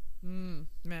matches.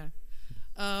 Yeah.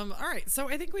 All right. So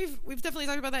I think we've definitely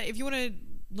talked about that. If you want to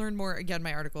learn more, again,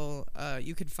 my article,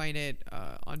 you can find it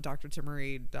on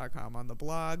drtimmery.com on the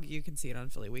blog. You can see it on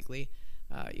Philly Weekly.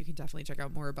 You can definitely check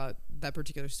out more about that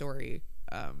particular story.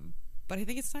 But I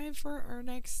think it's time for our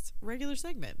next regular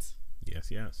segment.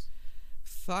 Yes.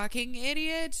 Fucking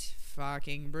idiot.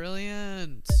 Fucking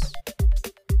brilliant.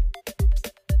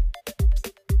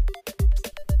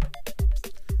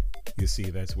 You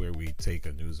see, that's where we take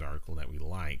a news article that we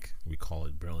like, we call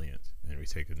it brilliant, and we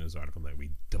take a news article that we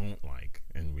don't like,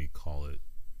 and we call it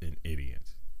an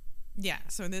idiot. Yeah.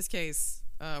 So in this case,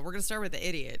 we're gonna start with the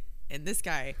idiot, and this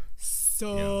guy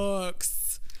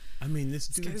sucks. I mean, this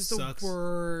dude sucks. The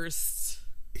worst.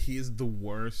 He is the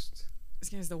worst. This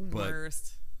guy's the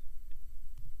worst.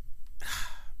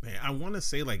 Man, I want to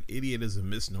say like idiot is a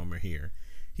misnomer here.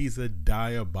 He's a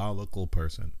diabolical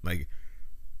person. Like,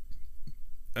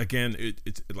 again,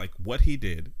 it's like what he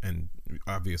did, and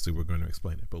obviously we're going to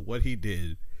explain it, but what he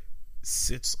did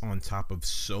sits on top of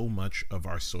so much of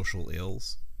our social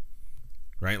ills,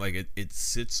 right? Like it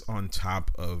sits on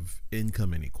top of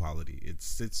income inequality. It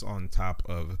sits on top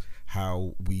of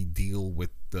how we deal with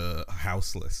the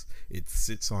houseless. It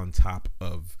sits on top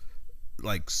of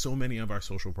like so many of our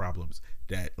social problems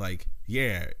that like,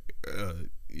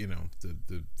 you know,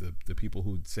 the people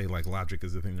who say like logic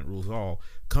is the thing that rules all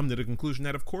come to the conclusion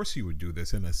that of course you would do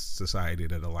this in a society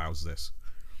that allows this.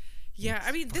 Yeah, It's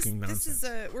I mean, this nonsense.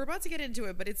 is we're about to get into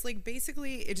it, but it's like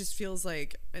basically it just feels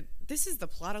like this is the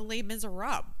plot of Les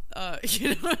Miserables.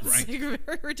 You know, it's Right. like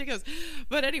very ridiculous.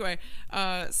 But anyway,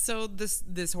 so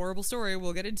this horrible story,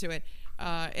 we'll get into it.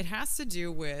 It has to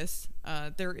do with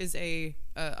there is a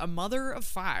mother of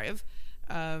 5.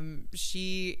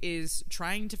 She is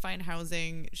trying to find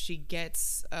housing. She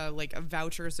gets like a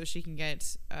voucher so she can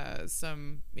get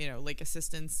some, you know, like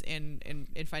assistance in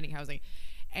finding housing,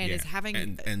 and is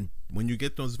having and when you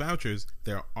get those vouchers,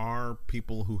 there are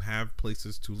people who have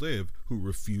places to live who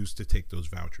refuse to take those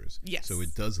vouchers. Yes. So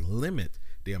it does limit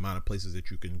the amount of places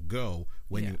that you can go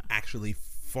when you actually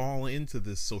fall into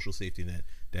this social safety net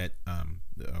that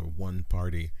one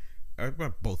party, or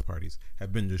both parties,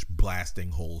 have been just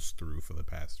blasting holes through for the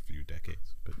past few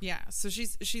decades. But yeah, so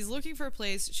she's looking for a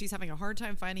place. She's having a hard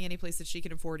time finding any place that she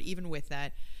can afford, even with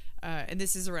that. And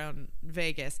this is around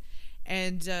Vegas,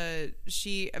 and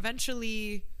she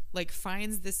eventually like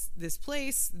finds this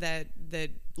place that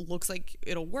looks like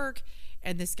it'll work,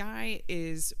 and this guy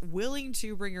is willing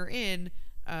to bring her in.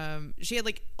 She had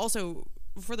like also,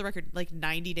 for the record, like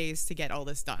 90 days to get all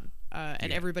this done,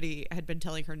 and everybody had been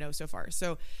telling her no so far.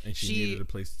 So and she needed a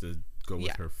place to go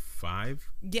with her 5.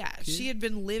 Yeah, she had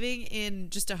been living in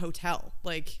just a hotel,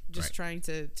 like just trying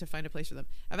to find a place for them.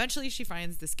 Eventually, she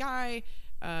finds this guy.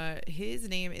 His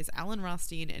name is Alan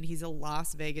Rothstein, and he's a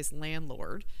Las Vegas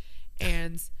landlord.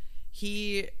 And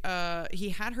he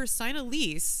had her sign a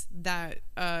lease that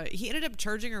he ended up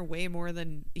charging her way more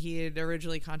than he had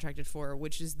originally contracted for,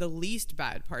 which is the least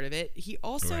bad part of it. He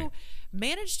also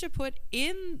managed to put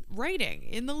in writing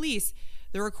in the lease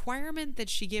the requirement that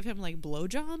she give him like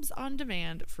blowjobs on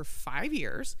demand for 5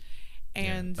 years,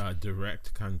 and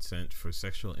direct consent for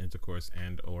sexual intercourse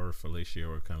and or fellatio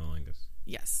or cunnilingus.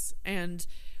 Yes, and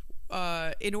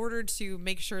in order to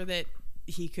make sure that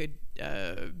he could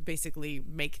basically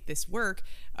make this work,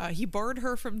 he barred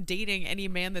her from dating any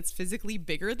man that's physically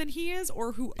bigger than he is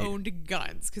or who owned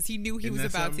guns, because he knew he was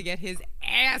about to get his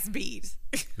ass beat.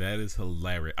 That is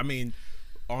hilarious. I mean,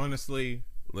 honestly,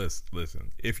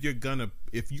 listen. If you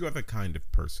are the kind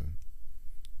of person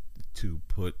to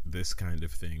put this kind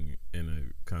of thing in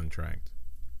a contract,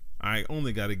 I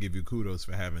only got to give you kudos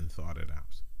for having thought it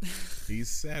out. He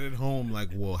sat at home like,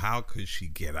 well, how could she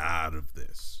get out of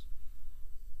this?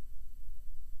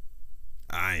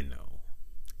 I know.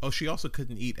 Oh, she also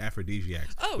couldn't eat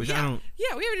aphrodisiacs. Oh, which yeah. I don't,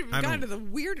 yeah, we haven't even gotten to the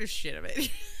weirdest shit of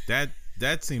it.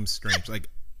 That seems strange.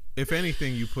 Like, if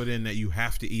anything, you put in that you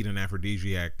have to eat an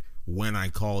aphrodisiac when I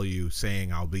call you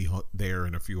saying I'll be there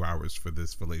in a few hours for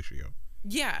this fellatio.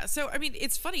 Yeah, so I mean,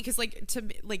 it's funny because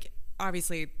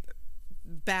obviously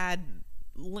bad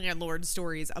landlord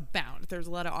stories abound. There's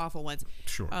a lot of awful ones.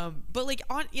 Sure. But like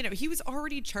he was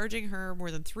already charging her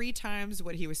more than 3 times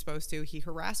what he was supposed to. He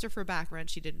harassed her for back rent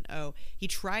she didn't owe. He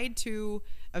tried to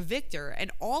evict her,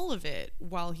 and all of it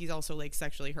while he's also like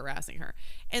sexually harassing her.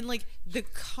 And like the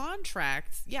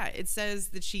contract, it says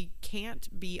that she can't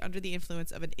be under the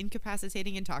influence of an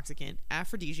incapacitating intoxicant,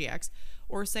 aphrodisiacs,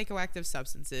 or psychoactive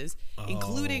substances,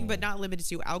 including but not limited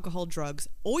to alcohol, drugs,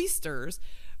 oysters,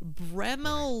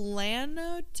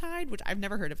 bremelanotide, which I've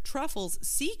never heard of, truffles,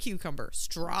 sea cucumber,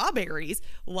 strawberries,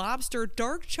 lobster,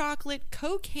 dark chocolate,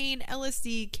 cocaine,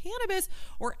 LSD, cannabis,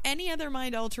 or any other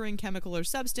mind-altering chemical or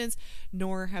substance,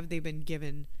 nor have they been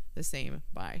given the same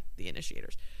by the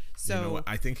initiators. So, you know what?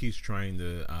 I think he's trying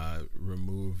to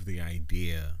remove the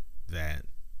idea that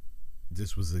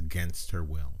this was against her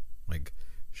will. Like,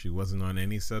 she wasn't on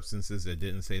any substances that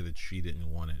didn't say that she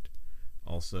didn't want it.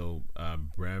 Also,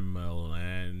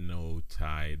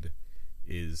 bremelanotide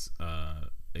is a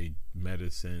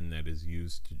medicine that is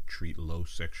used to treat low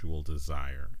sexual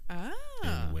desire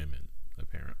in women.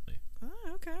 apparently.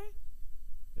 Oh, okay.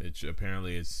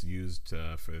 Apparently it's used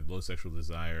for low sexual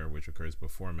desire, which occurs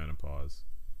before menopause,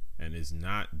 and is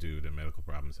not due to medical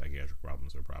problems, psychiatric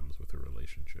problems, or problems with a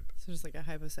relationship. So just like a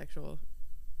hyposexual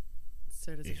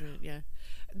sort of situation. Yeah.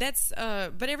 That's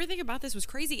but everything about this was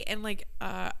crazy, and like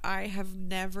I have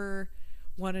never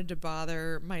wanted to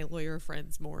bother my lawyer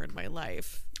friends more in my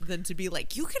life than to be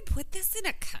like, you can put this in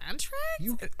a contract?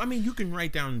 You can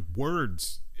write down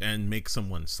words and make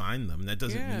someone sign them. That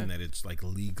doesn't mean that it's like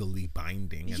legally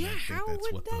binding. And yeah, I think how that's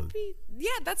would what that be? Yeah,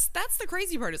 that's the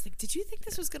crazy part. It's like, did you think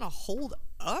this was gonna hold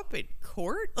up in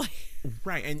court? Like,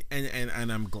 right,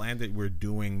 and I'm glad that we're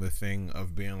doing the thing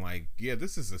of being like, yeah,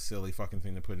 this is a silly fucking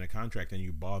thing to put in a contract, and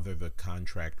you bother the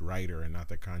contract writer and not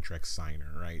the contract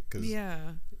signer, right? Because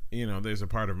there's a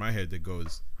part of my head that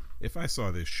goes, if I saw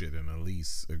this shit in a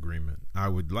lease agreement, I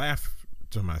would laugh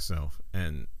to myself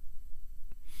and.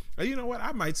 You know what?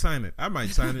 I might sign it. And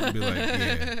be like,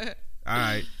 yeah, all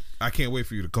right. I can't wait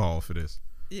for you to call for this.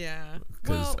 Yeah.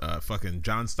 Because fucking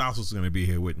John Stossel's going to be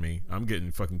here with me. I'm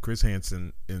getting fucking Chris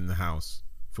Hansen in the house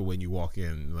for when you walk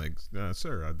in. Like,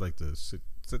 sir, I'd like to sit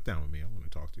down with me. I want to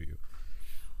talk to you.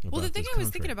 Well, the thing I was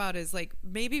thinking about is like,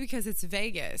 maybe because it's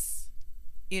Vegas,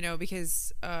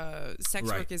 because sex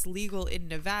work is legal in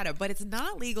Nevada, but it's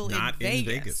not legal in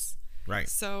Vegas. Right.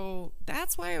 So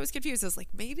that's why I was confused. I was like,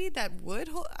 maybe that would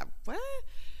hold. What?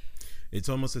 It's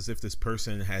almost as if this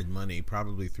person had money,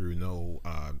 probably through no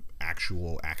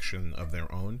actual action of their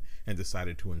own, and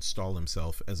decided to install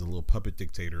himself as a little puppet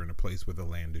dictator in a place where the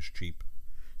land is cheap,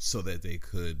 so that they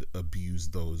could abuse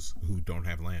those who don't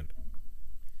have land.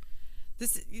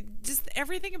 This just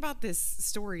everything about this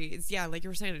story is like you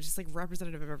were saying, it's just like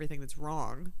representative of everything that's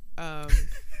wrong. I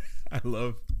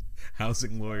love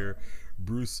housing lawyer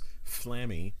Bruce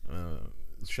Flammy.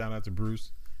 Shout out to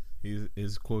Bruce. He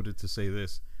is quoted to say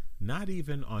this: "Not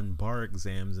even on bar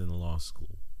exams in law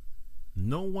school,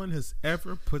 no one has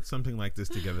ever put something like this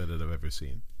together that I've ever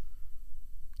seen.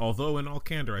 Although, in all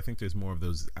candor, I think there's more of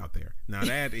those out there." Now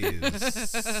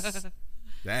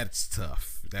that's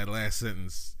tough. That last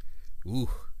sentence, ooh.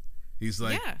 He's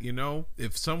like,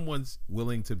 if someone's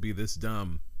willing to be this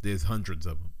dumb, there's hundreds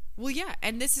of them. Well, yeah,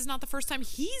 and this is not the first time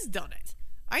he's done it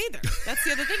either. That's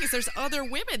the other thing, is there's other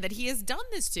women that he has done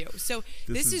this to. So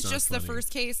this is just the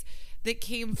first case that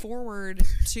came forward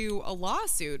to a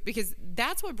lawsuit, because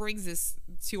that's what brings this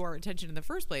to our attention in the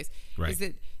first place, is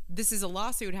that this is a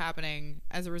lawsuit happening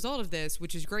as a result of this,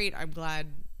 which is great. I'm glad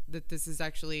that this is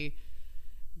actually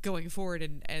going forward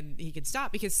and he can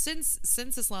stop, because since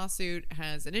this lawsuit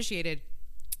has initiated,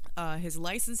 his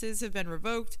licenses have been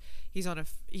revoked. He's on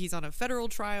a federal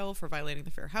trial for violating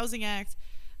the Fair Housing Act.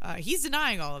 He's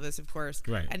denying all of this, of course.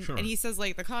 Right. And he says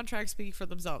like the contracts speak for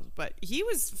themselves, but he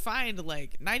was fined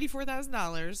like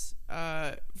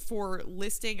 $94,000 for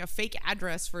listing a fake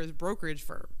address for his brokerage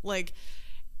firm. Like,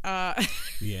 yeah,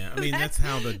 I mean that's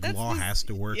how the law has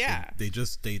to work. Yeah. They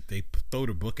throw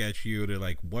the book at you. They're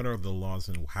like, what are the laws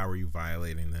and how are you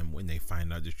violating them, when they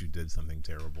find out that you did something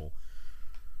terrible.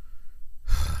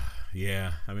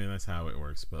 Yeah, I mean that's how it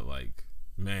works. But like,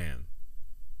 man,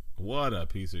 what a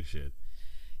piece of shit.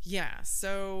 Yeah,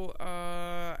 so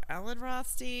Alan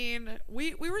Rothstein,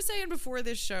 we were saying before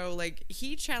this show, like,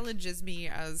 he challenges me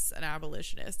as an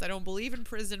abolitionist. I don't believe in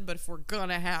prison, but if we're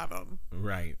gonna have them,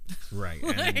 right.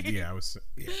 And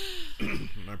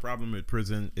my problem with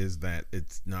prison is that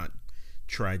it's not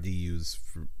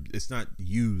it's not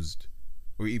used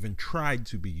or even tried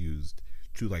to be used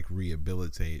to like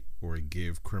rehabilitate or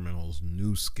give criminals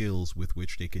new skills with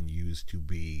which they can use to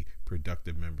be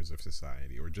productive members of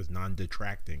society, or just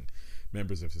non-detracting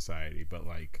members of society. But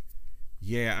like,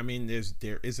 yeah, I mean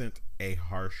there isn't a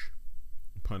harsh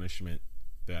punishment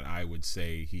that I would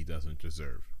say he doesn't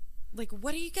deserve. Like,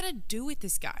 what are you gonna do with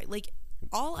this guy? Like,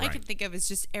 all I can think of is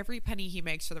just every penny he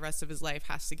makes for the rest of his life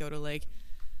has to go to, like,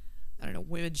 I don't know,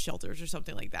 women's shelters or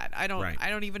something like that. I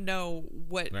don't even know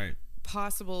what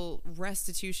possible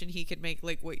restitution he could make.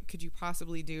 Like, what could you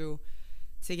possibly do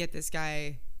to get this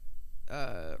guy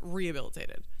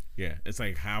rehabilitated? Yeah, it's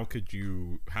like, how could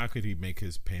he make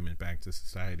his payment back to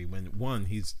society when, one,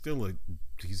 he's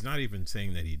not even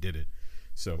saying that he did it.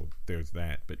 So there's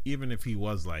that. But even if he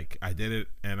was like, I did it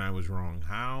and I was wrong,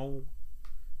 how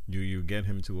do you get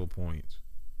him to a point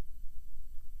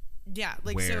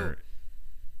where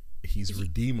he's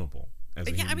redeemable as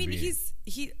a human being?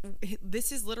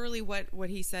 This is literally what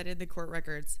he said in the court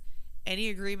records. Any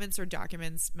agreements or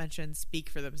documents mentioned speak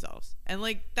for themselves. And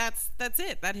like, that's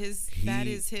it. That is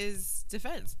his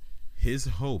defense. His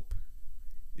hope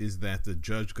is that the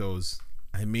judge goes,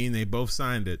 I mean, they both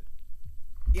signed it.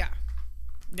 Yeah.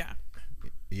 Yeah.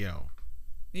 Yo.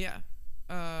 Yeah.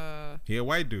 He a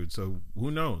white dude, so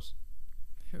who knows?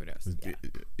 Who knows?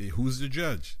 Yeah. Who's the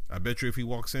judge? I bet you if he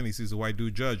walks in, he sees a white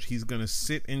dude judge, he's gonna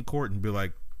sit in court and be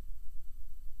like,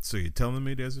 "So you're telling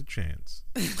me there's a chance?"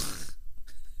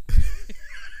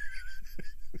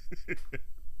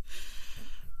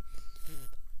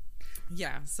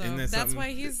 Yeah, so that's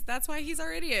why he's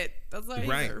our idiot. That's why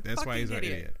he's our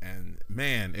idiot. And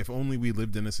man, if only we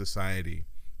lived in a society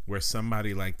where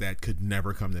somebody like that could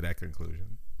never come to that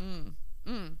conclusion.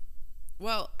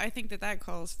 Well, I think that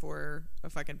calls for a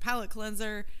fucking palate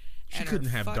cleanser. She couldn't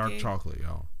have dark chocolate,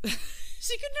 y'all.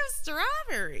 She couldn't have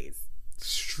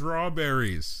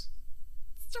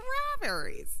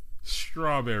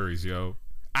Strawberries, yo.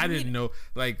 I didn't know.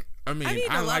 Like, I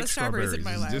like strawberries. In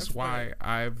my life, is this why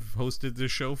I've hosted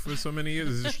this show for so many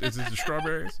years? Is it the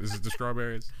strawberries? Is it the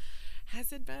strawberries?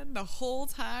 Has it been the whole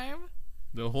time?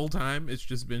 The whole time, it's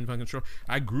just been fucking straw.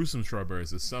 I grew some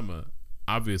strawberries this summer.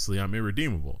 Obviously, I'm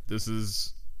irredeemable. This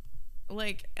is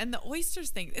like, and the oysters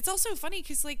thing. It's also funny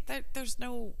because like there's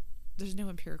no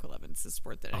empirical evidence to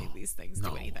support that any of these things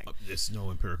do anything. There's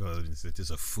no empirical evidence that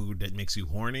there's a food that makes you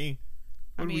horny.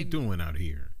 What are we doing out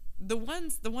here? The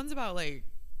ones about like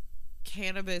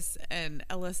cannabis and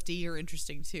LSD are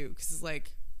interesting too, because it's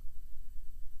like,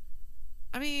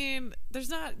 I mean,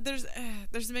 there's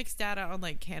mixed data on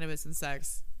like cannabis and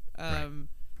sex, right.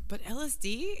 But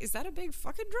LSD, is that a big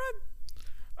fucking drug?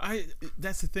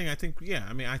 That's the thing. I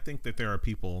think that there are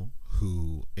people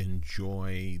who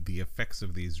enjoy the effects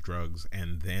of these drugs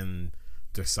and then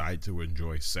decide to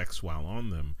enjoy sex while on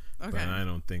them. Okay. But I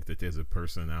don't think that there's a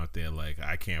person out there like,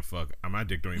 I can't fuck. My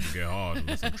dick don't even get hard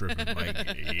unless I'm tripping. Like,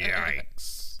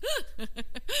 yikes.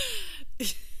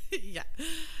 Yeah.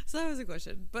 So that was a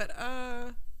question. But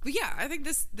yeah, I think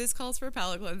this calls for a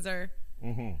palate cleanser.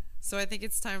 Mm-hmm. So I think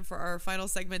it's time for our final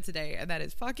segment today, and that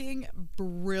is fucking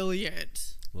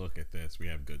brilliant. Look at this. We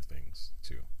have good things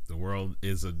too. The world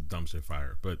is a dumpster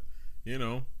fire, but you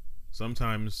know,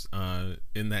 sometimes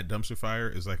in that dumpster fire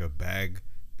is like a bag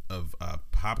of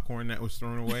popcorn that was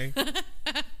thrown away.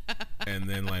 And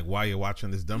then like while you're watching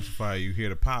this dumpster fire, you hear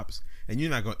the pops, and you're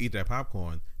not gonna eat that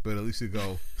popcorn, but at least you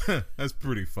go, that's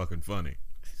pretty fucking funny.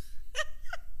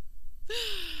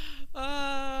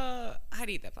 I'd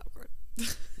eat that popcorn.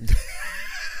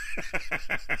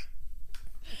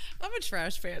 I'm a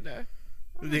trash panda.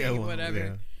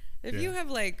 Whatever. If you have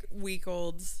like week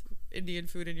old Indian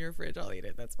food in your fridge, I'll eat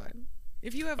it. That's fine.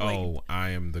 If you have I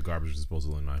am the garbage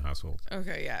disposal in my household.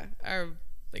 Okay, yeah.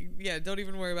 Don't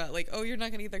even worry about like, oh, you're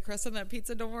not gonna eat the crust on that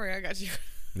pizza. Don't worry, I got you.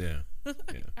 Yeah.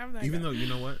 Even though, you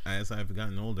know what, as I've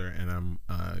gotten older and I'm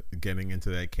getting into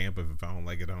that camp of if I don't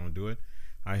like it, I don't do it,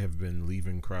 I have been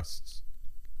leaving crusts.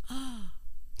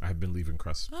 I've been leaving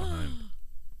crusts behind.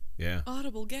 Yeah.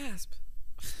 Audible gasp.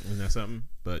 Isn't that something?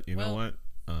 But you know what?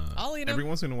 I'll eat every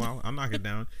once in a while, I'll knock it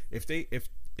down. If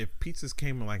pizzas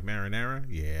came like marinara,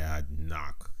 yeah, I'd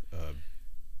knock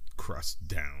crust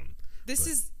down. This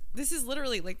is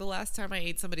literally like the last time I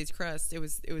ate somebody's crust. It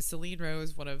was Celine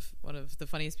Rose, one of the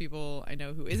funniest people I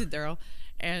know who isn't Daryl,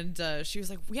 and she was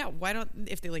like, yeah, why don't,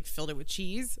 if they like filled it with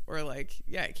cheese or like,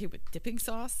 yeah, it came with dipping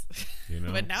sauce. You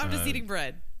know, but now I'm just eating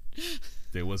bread.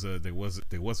 There was a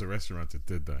restaurant that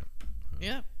did that.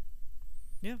 Yeah.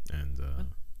 And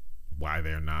why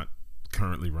they're not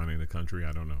currently running the country,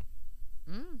 I don't know.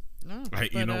 No,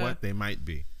 you know what? They might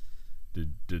be.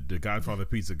 The Godfather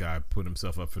Pizza guy put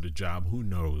himself up for the job. Who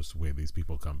knows where these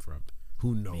people come from?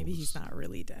 Who knows? Maybe he's not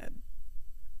really dead.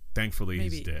 Thankfully,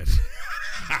 he's dead.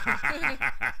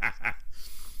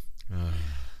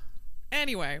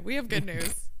 Anyway, we have good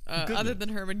news. Other than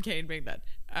Herman Cain being dead.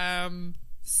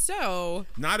 So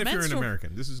not if you're an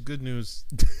American. This is good news.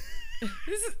 This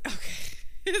is okay.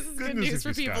 This is good news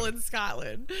for people in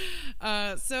Scotland.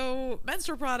 So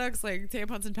menstrual products like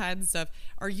tampons and pads and stuff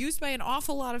are used by an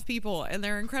awful lot of people, and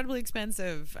they're incredibly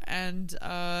expensive. And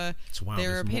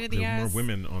they're a pain in the ass. There are more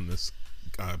women on this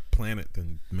planet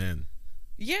than men.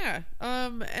 Yeah.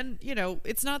 And you know,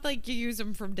 it's not like you use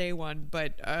them from day one,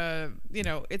 but you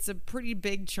know, it's a pretty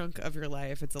big chunk of your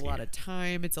life. It's a lot of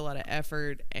time, it's a lot of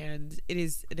effort, and it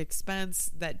is an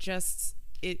expense that just,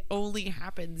 it only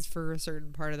happens for a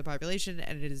certain part of the population,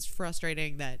 and it is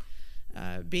frustrating that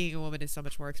being a woman is so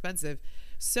much more expensive.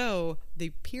 So the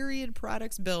period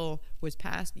products bill was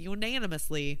passed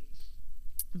unanimously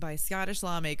by Scottish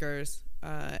lawmakers,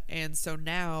 and so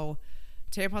now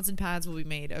tampons and pads will be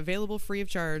made available free of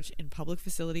charge in public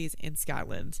facilities in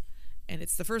Scotland, and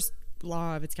it's the first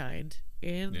law of its kind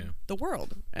in the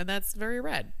world, and that's very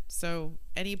rad. So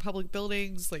any public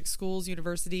buildings like schools,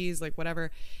 universities, like whatever,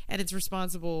 and it's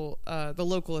responsible, the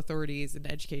local authorities and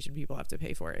education people have to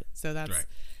pay for it. So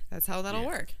that's how that'll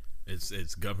work.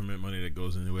 It's government money that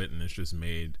goes into it, and it's just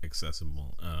made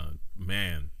accessible.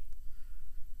 Man,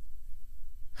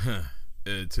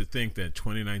 to think that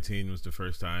 2019 was the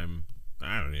first time,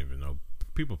 I don't even know.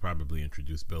 People probably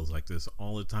introduce bills like this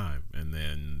all the time, and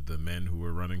then the men who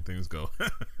were running things go,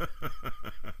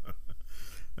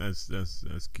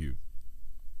 that's cute.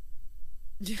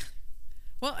 Yeah.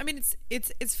 Well, I mean,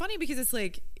 it's funny because it's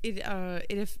like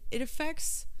it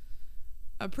affects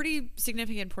a pretty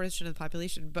significant portion of the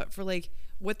population, but for like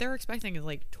what they're expecting is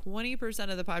like 20%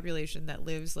 of the population that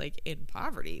lives like in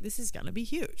poverty. This is gonna be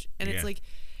huge, and it's like.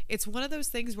 It's one of those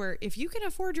things where if you can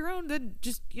afford your own, then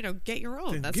just, get your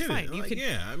own. Then that's fine. You can,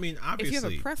 I mean, obviously, if you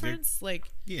have a preference, like,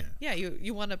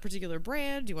 you want a particular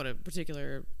brand, you want a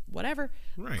particular whatever,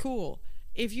 right? Cool.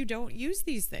 If you don't use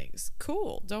these things,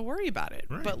 cool. Don't worry about it.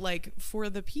 Right. But like for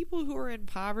the people who are in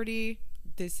poverty,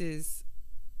 this is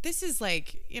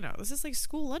like, this is like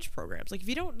school lunch programs. Like if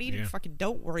you don't need it, fucking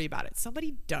don't worry about it.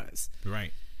 Somebody does.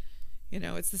 Right.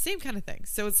 It's the same kind of thing.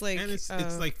 So it's like, and it's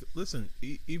like, listen,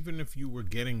 even if you were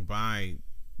getting by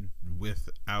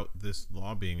without this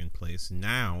law being in place,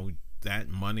 now that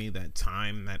money, that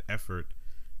time, that effort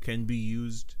can be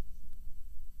used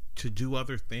to do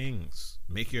other things,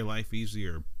 make your life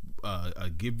easier,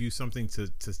 give you something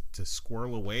to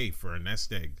squirrel away for a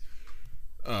nest egg,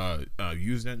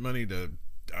 use that money to,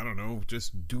 I don't know,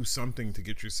 just do something to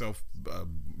get yourself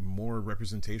more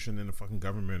representation in the fucking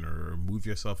government, or move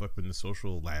yourself up in the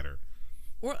social ladder.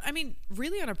 Or, I mean,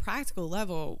 really on a practical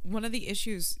level, one of the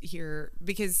issues here,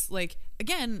 because like,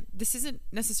 again, this isn't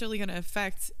necessarily going to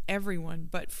affect everyone,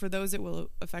 but for those it will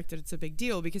affect, it's a big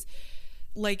deal because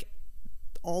like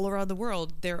all around the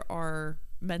world, there are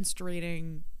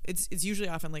menstruating, it's usually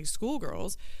often like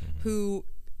schoolgirls who,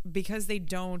 because they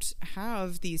don't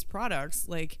have these products,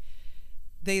 like,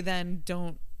 they then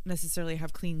don't necessarily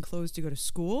have clean clothes to go to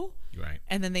school. Right.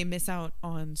 And then they miss out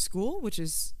on school, which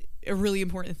is a really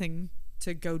important thing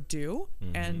to go do.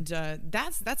 And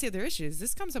that's the other issue. Is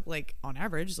this comes up like on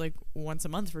average, like once a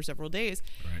month for several days.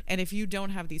 Right. And if you don't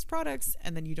have these products,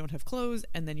 and then you don't have clothes,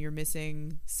 and then you're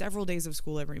missing several days of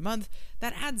school every month,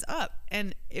 that adds up.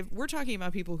 And if we're talking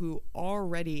about people who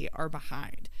already are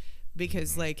behind,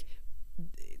 because like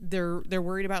they're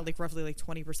worried about like roughly like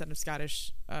 20% of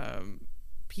Scottish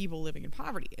people living in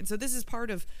poverty. And so this is part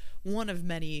of one of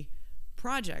many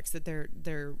projects that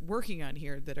they're working on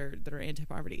here that are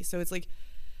anti-poverty. So it's like,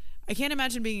 I can't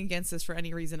imagine being against this for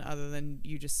any reason other than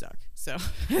you just suck. So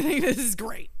I think this is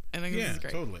great. This is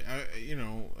great. Totally.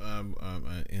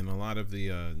 In a lot of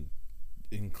the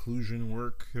inclusion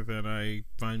work that I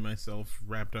find myself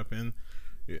wrapped up in,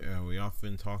 we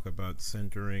often talk about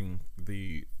centering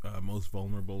the most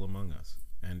vulnerable among us.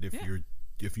 And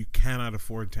if you cannot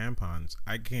afford tampons,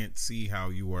 I can't see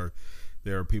how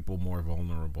there are people more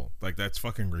vulnerable. Like, that's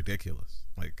fucking ridiculous.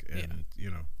 Like, and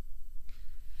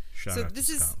shout out to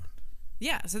Scotland.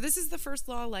 So this is the first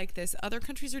law like this. Other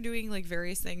countries are doing like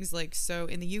various things. Like, so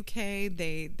in the UK,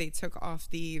 they took off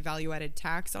the value-added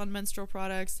tax on menstrual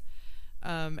products,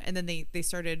 and then they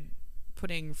started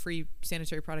putting free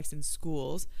sanitary products in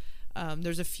schools.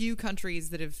 There's a few countries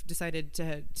that have decided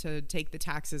to take the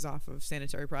taxes off of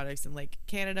sanitary products, in like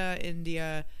Canada,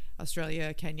 India,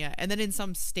 Australia, Kenya, and then in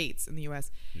some states in the US.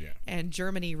 And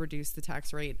Germany reduced the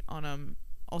tax rate on them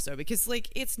also, because like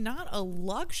it's not a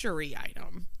luxury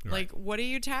item. Right. Like, what are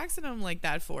you taxing them like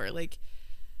that for? Like,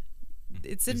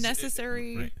 it's a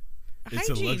necessary it's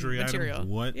a luxury material.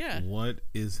 Item.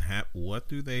 What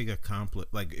do they accomplish?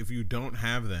 Like, if you don't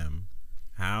have them,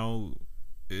 how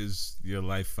is your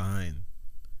life fine?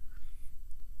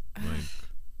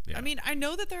 Like, I mean, I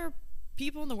know that there are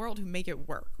people in the world who make it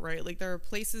work, right? Like, there are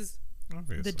places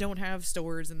that don't have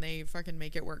stores and they fucking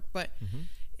make it work, but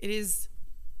it's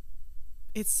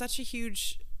such a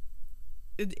huge,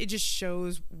 it just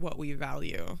shows what we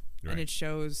value, and it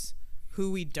shows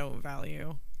who we don't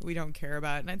value, we don't care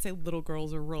about. And I'd say little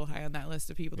girls are real high on that list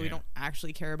of people that we don't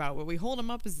actually care about. What we hold them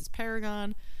up as this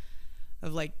paragon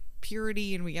of like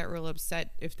purity, and we get real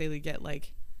upset if they get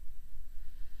like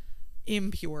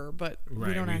impure, but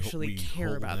we don't actually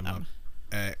care about them.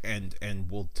 And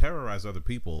will terrorize other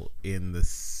people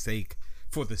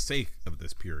for the sake of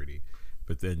this purity,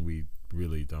 but then we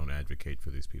really don't advocate for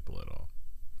these people at all.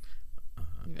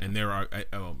 And there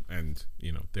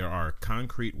are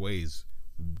concrete ways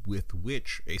with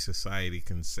which a society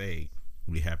can say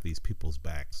we have these people's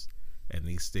backs, and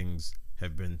these things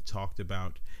have been talked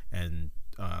about and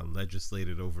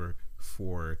legislated over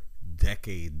for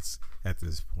decades at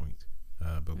this point,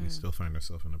 but we still find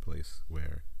ourselves in a place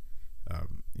where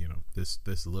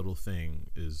this little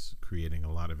thing is creating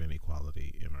a lot of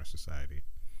inequality in our society.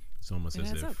 It's almost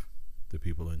as if the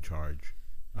people in charge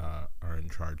are in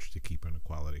charge to keep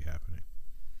inequality happening.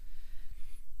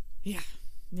 Yeah.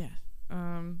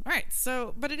 All right.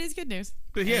 So, but it is good news.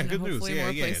 But yeah, And good news. hopefully Yeah,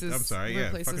 more yeah. places, I'm sorry. more Yeah,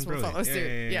 places fucking will brilliant. follow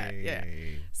suit. Yeah.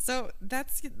 Yay. So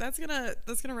that's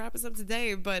gonna wrap us up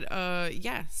today. But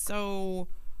yeah. So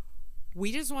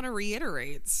we just want to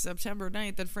reiterate September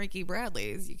 9th at Frankie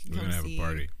Bradley's. You can We're come gonna have see. a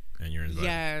party, and you're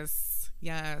invited.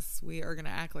 Yes, we are gonna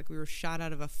act like we were shot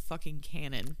out of a fucking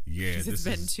cannon. Yeah, 'Cause it's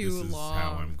been too this long. Is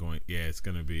how I'm going. Yeah, it's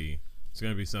gonna be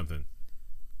something.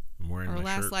 I'm wearing Our my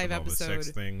last shirt live with all the sex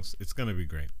episode- things. It's gonna be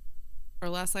great. Our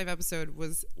last live episode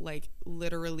was like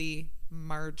literally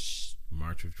March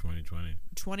March of 2020.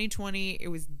 2020. It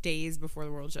was days before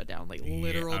the world shut down, like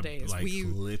literal days. Like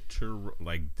literal,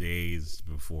 like days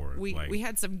before. We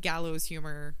had some gallows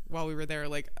humor while we were there,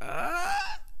 like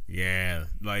Yeah,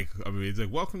 like I mean, it's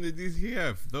like welcome to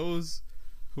DTF. Those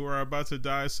who are about to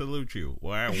die salute you.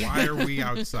 Why are we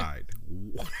outside?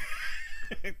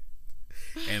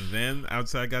 And then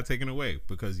outside got taken away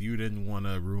because you didn't want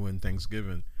to ruin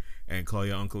Thanksgiving and call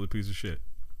your uncle a piece of shit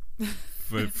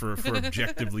for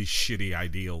objectively shitty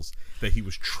ideals that he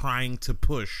was trying to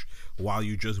push while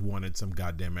you just wanted some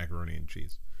goddamn macaroni and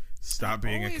cheese. Stop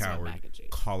being a always want coward. mac and cheese.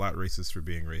 Call out racists for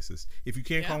being racist. If you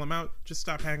can't call them out, just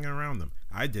stop hanging around them.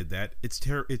 I did that.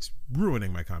 It's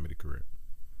ruining my comedy career.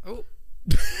 Oh,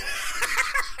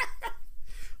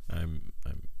 I'm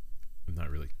not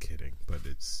really kidding, but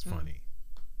it's funny.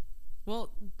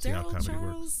 well, See how Daryl comedy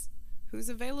Charles, who's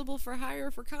available for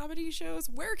hire for comedy shows.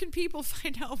 Where can people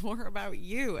find out more about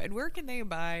you, and where can they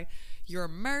buy your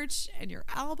merch and your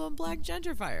album Black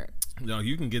Gentrifier? No,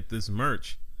 you can get this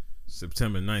merch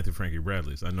September 9th at Frankie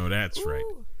Bradley's. I know that's right.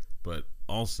 Ooh. But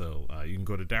also, you can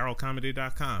go to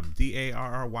darrylcomedy.com.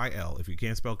 DARRYL. If you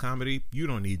can't spell comedy, you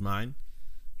don't need mine.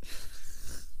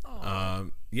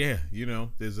 Yeah, you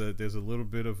know, there's a little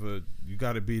bit of a, you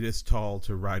got to be this tall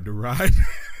to ride the ride.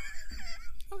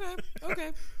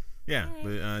 Okay. Yeah, All but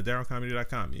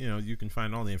darrylcomedy.com. You know, you can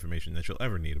find all the information that you'll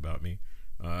ever need about me.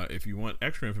 If you want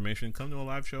extra information, come to a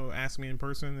live show, ask me in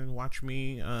person, and watch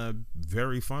me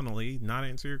very funnily not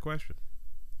answer your question.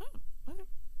 Oh, okay.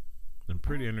 I'm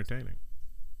pretty entertaining.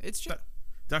 It's true.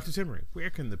 Dr. Timmery, where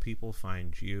can the people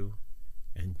find you,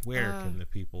 and where can the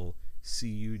people see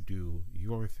you do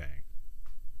your thing?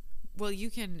 Well, you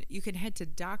can head to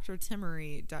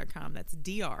drtimmery.com. That's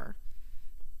DRTIMAREE.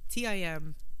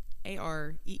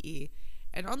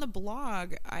 And on the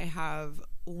blog, I have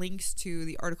links to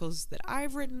the articles that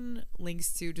I've written,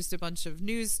 links to just a bunch of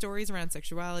news stories around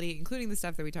sexuality, including the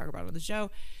stuff that we talk about on the show.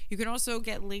 You can also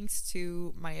get links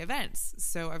to my events.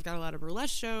 So I've got a lot of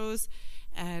burlesque shows,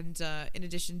 and in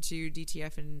addition to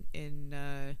DTF in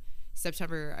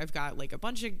September, I've got like a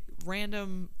bunch of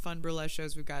random fun burlesque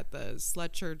shows. We've got the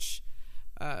Slut Church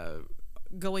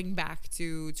going back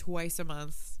to twice a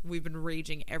month. We've been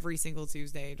raging every single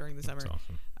Tuesday during the summer. That's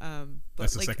awesome. But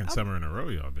That's the like, second summer in a row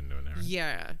y'all been doing that,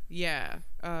 right? Yeah.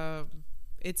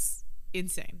 It's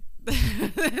insane.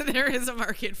 There is a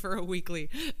market for a weekly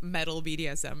metal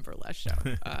BDSM burlesque show.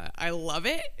 I love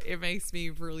it. It makes me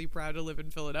really proud to live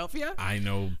in Philadelphia. I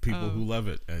know people who love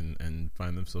it and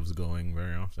find themselves going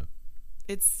very often.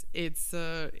 It's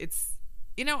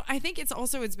you know, I think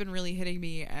it's been really hitting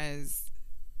me as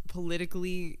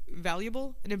politically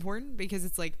valuable and important because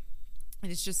it's like,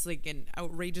 and it's just like an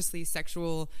outrageously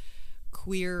sexual,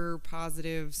 queer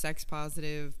positive, sex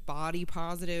positive, body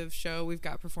positive show. We've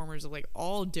got performers of like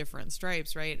all different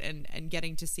stripes, right? And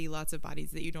getting to see lots of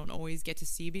bodies that you don't always get to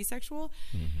see be sexual,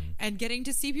 and getting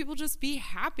to see people just be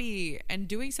happy and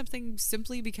doing something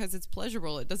simply because it's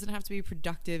pleasurable. It doesn't have to be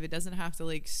productive. It doesn't have to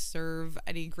like serve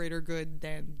any greater good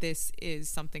than this is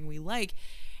something we like.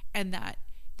 And that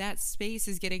space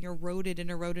is getting eroded, and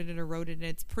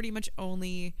it's pretty much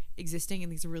only existing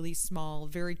in these really small,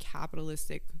 very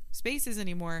capitalistic spaces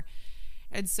anymore.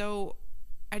 And so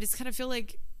I just kind of feel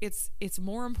like it's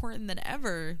more important than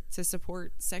ever to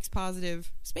support sex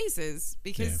positive spaces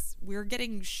because we're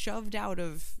getting shoved out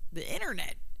of the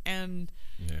internet, and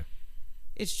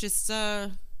it's just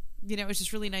you know, it's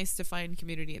just really nice to find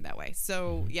community in that way.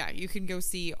 So yeah, you can go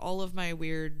see all of my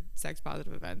weird sex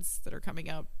positive events that are coming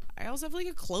up. I also have like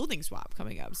a clothing swap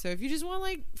coming up. So if you just want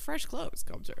like fresh clothes,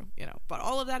 come through, you know. But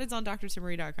all of that is on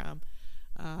drtimmery.com.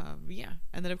 Yeah.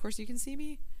 And then of course you can see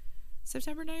me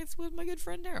September 9th with my good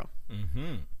friend Daryl.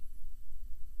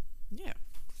 Yeah.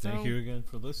 Thank you again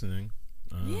for listening.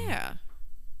 Yeah,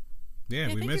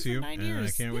 we miss you. 9 And years.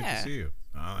 I can't wait to see you.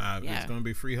 It's going to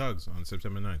be free hugs on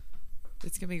September 9th.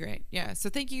 It's going to be great. Yeah. So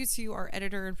thank you to our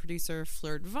editor and producer,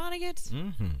 Flirt Vonnegut.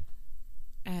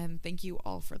 And thank you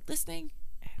all for listening.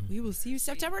 We will see you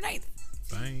September 9th.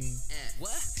 Bye.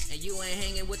 What? And you ain't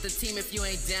hanging with the team if you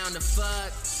ain't down to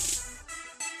fuck.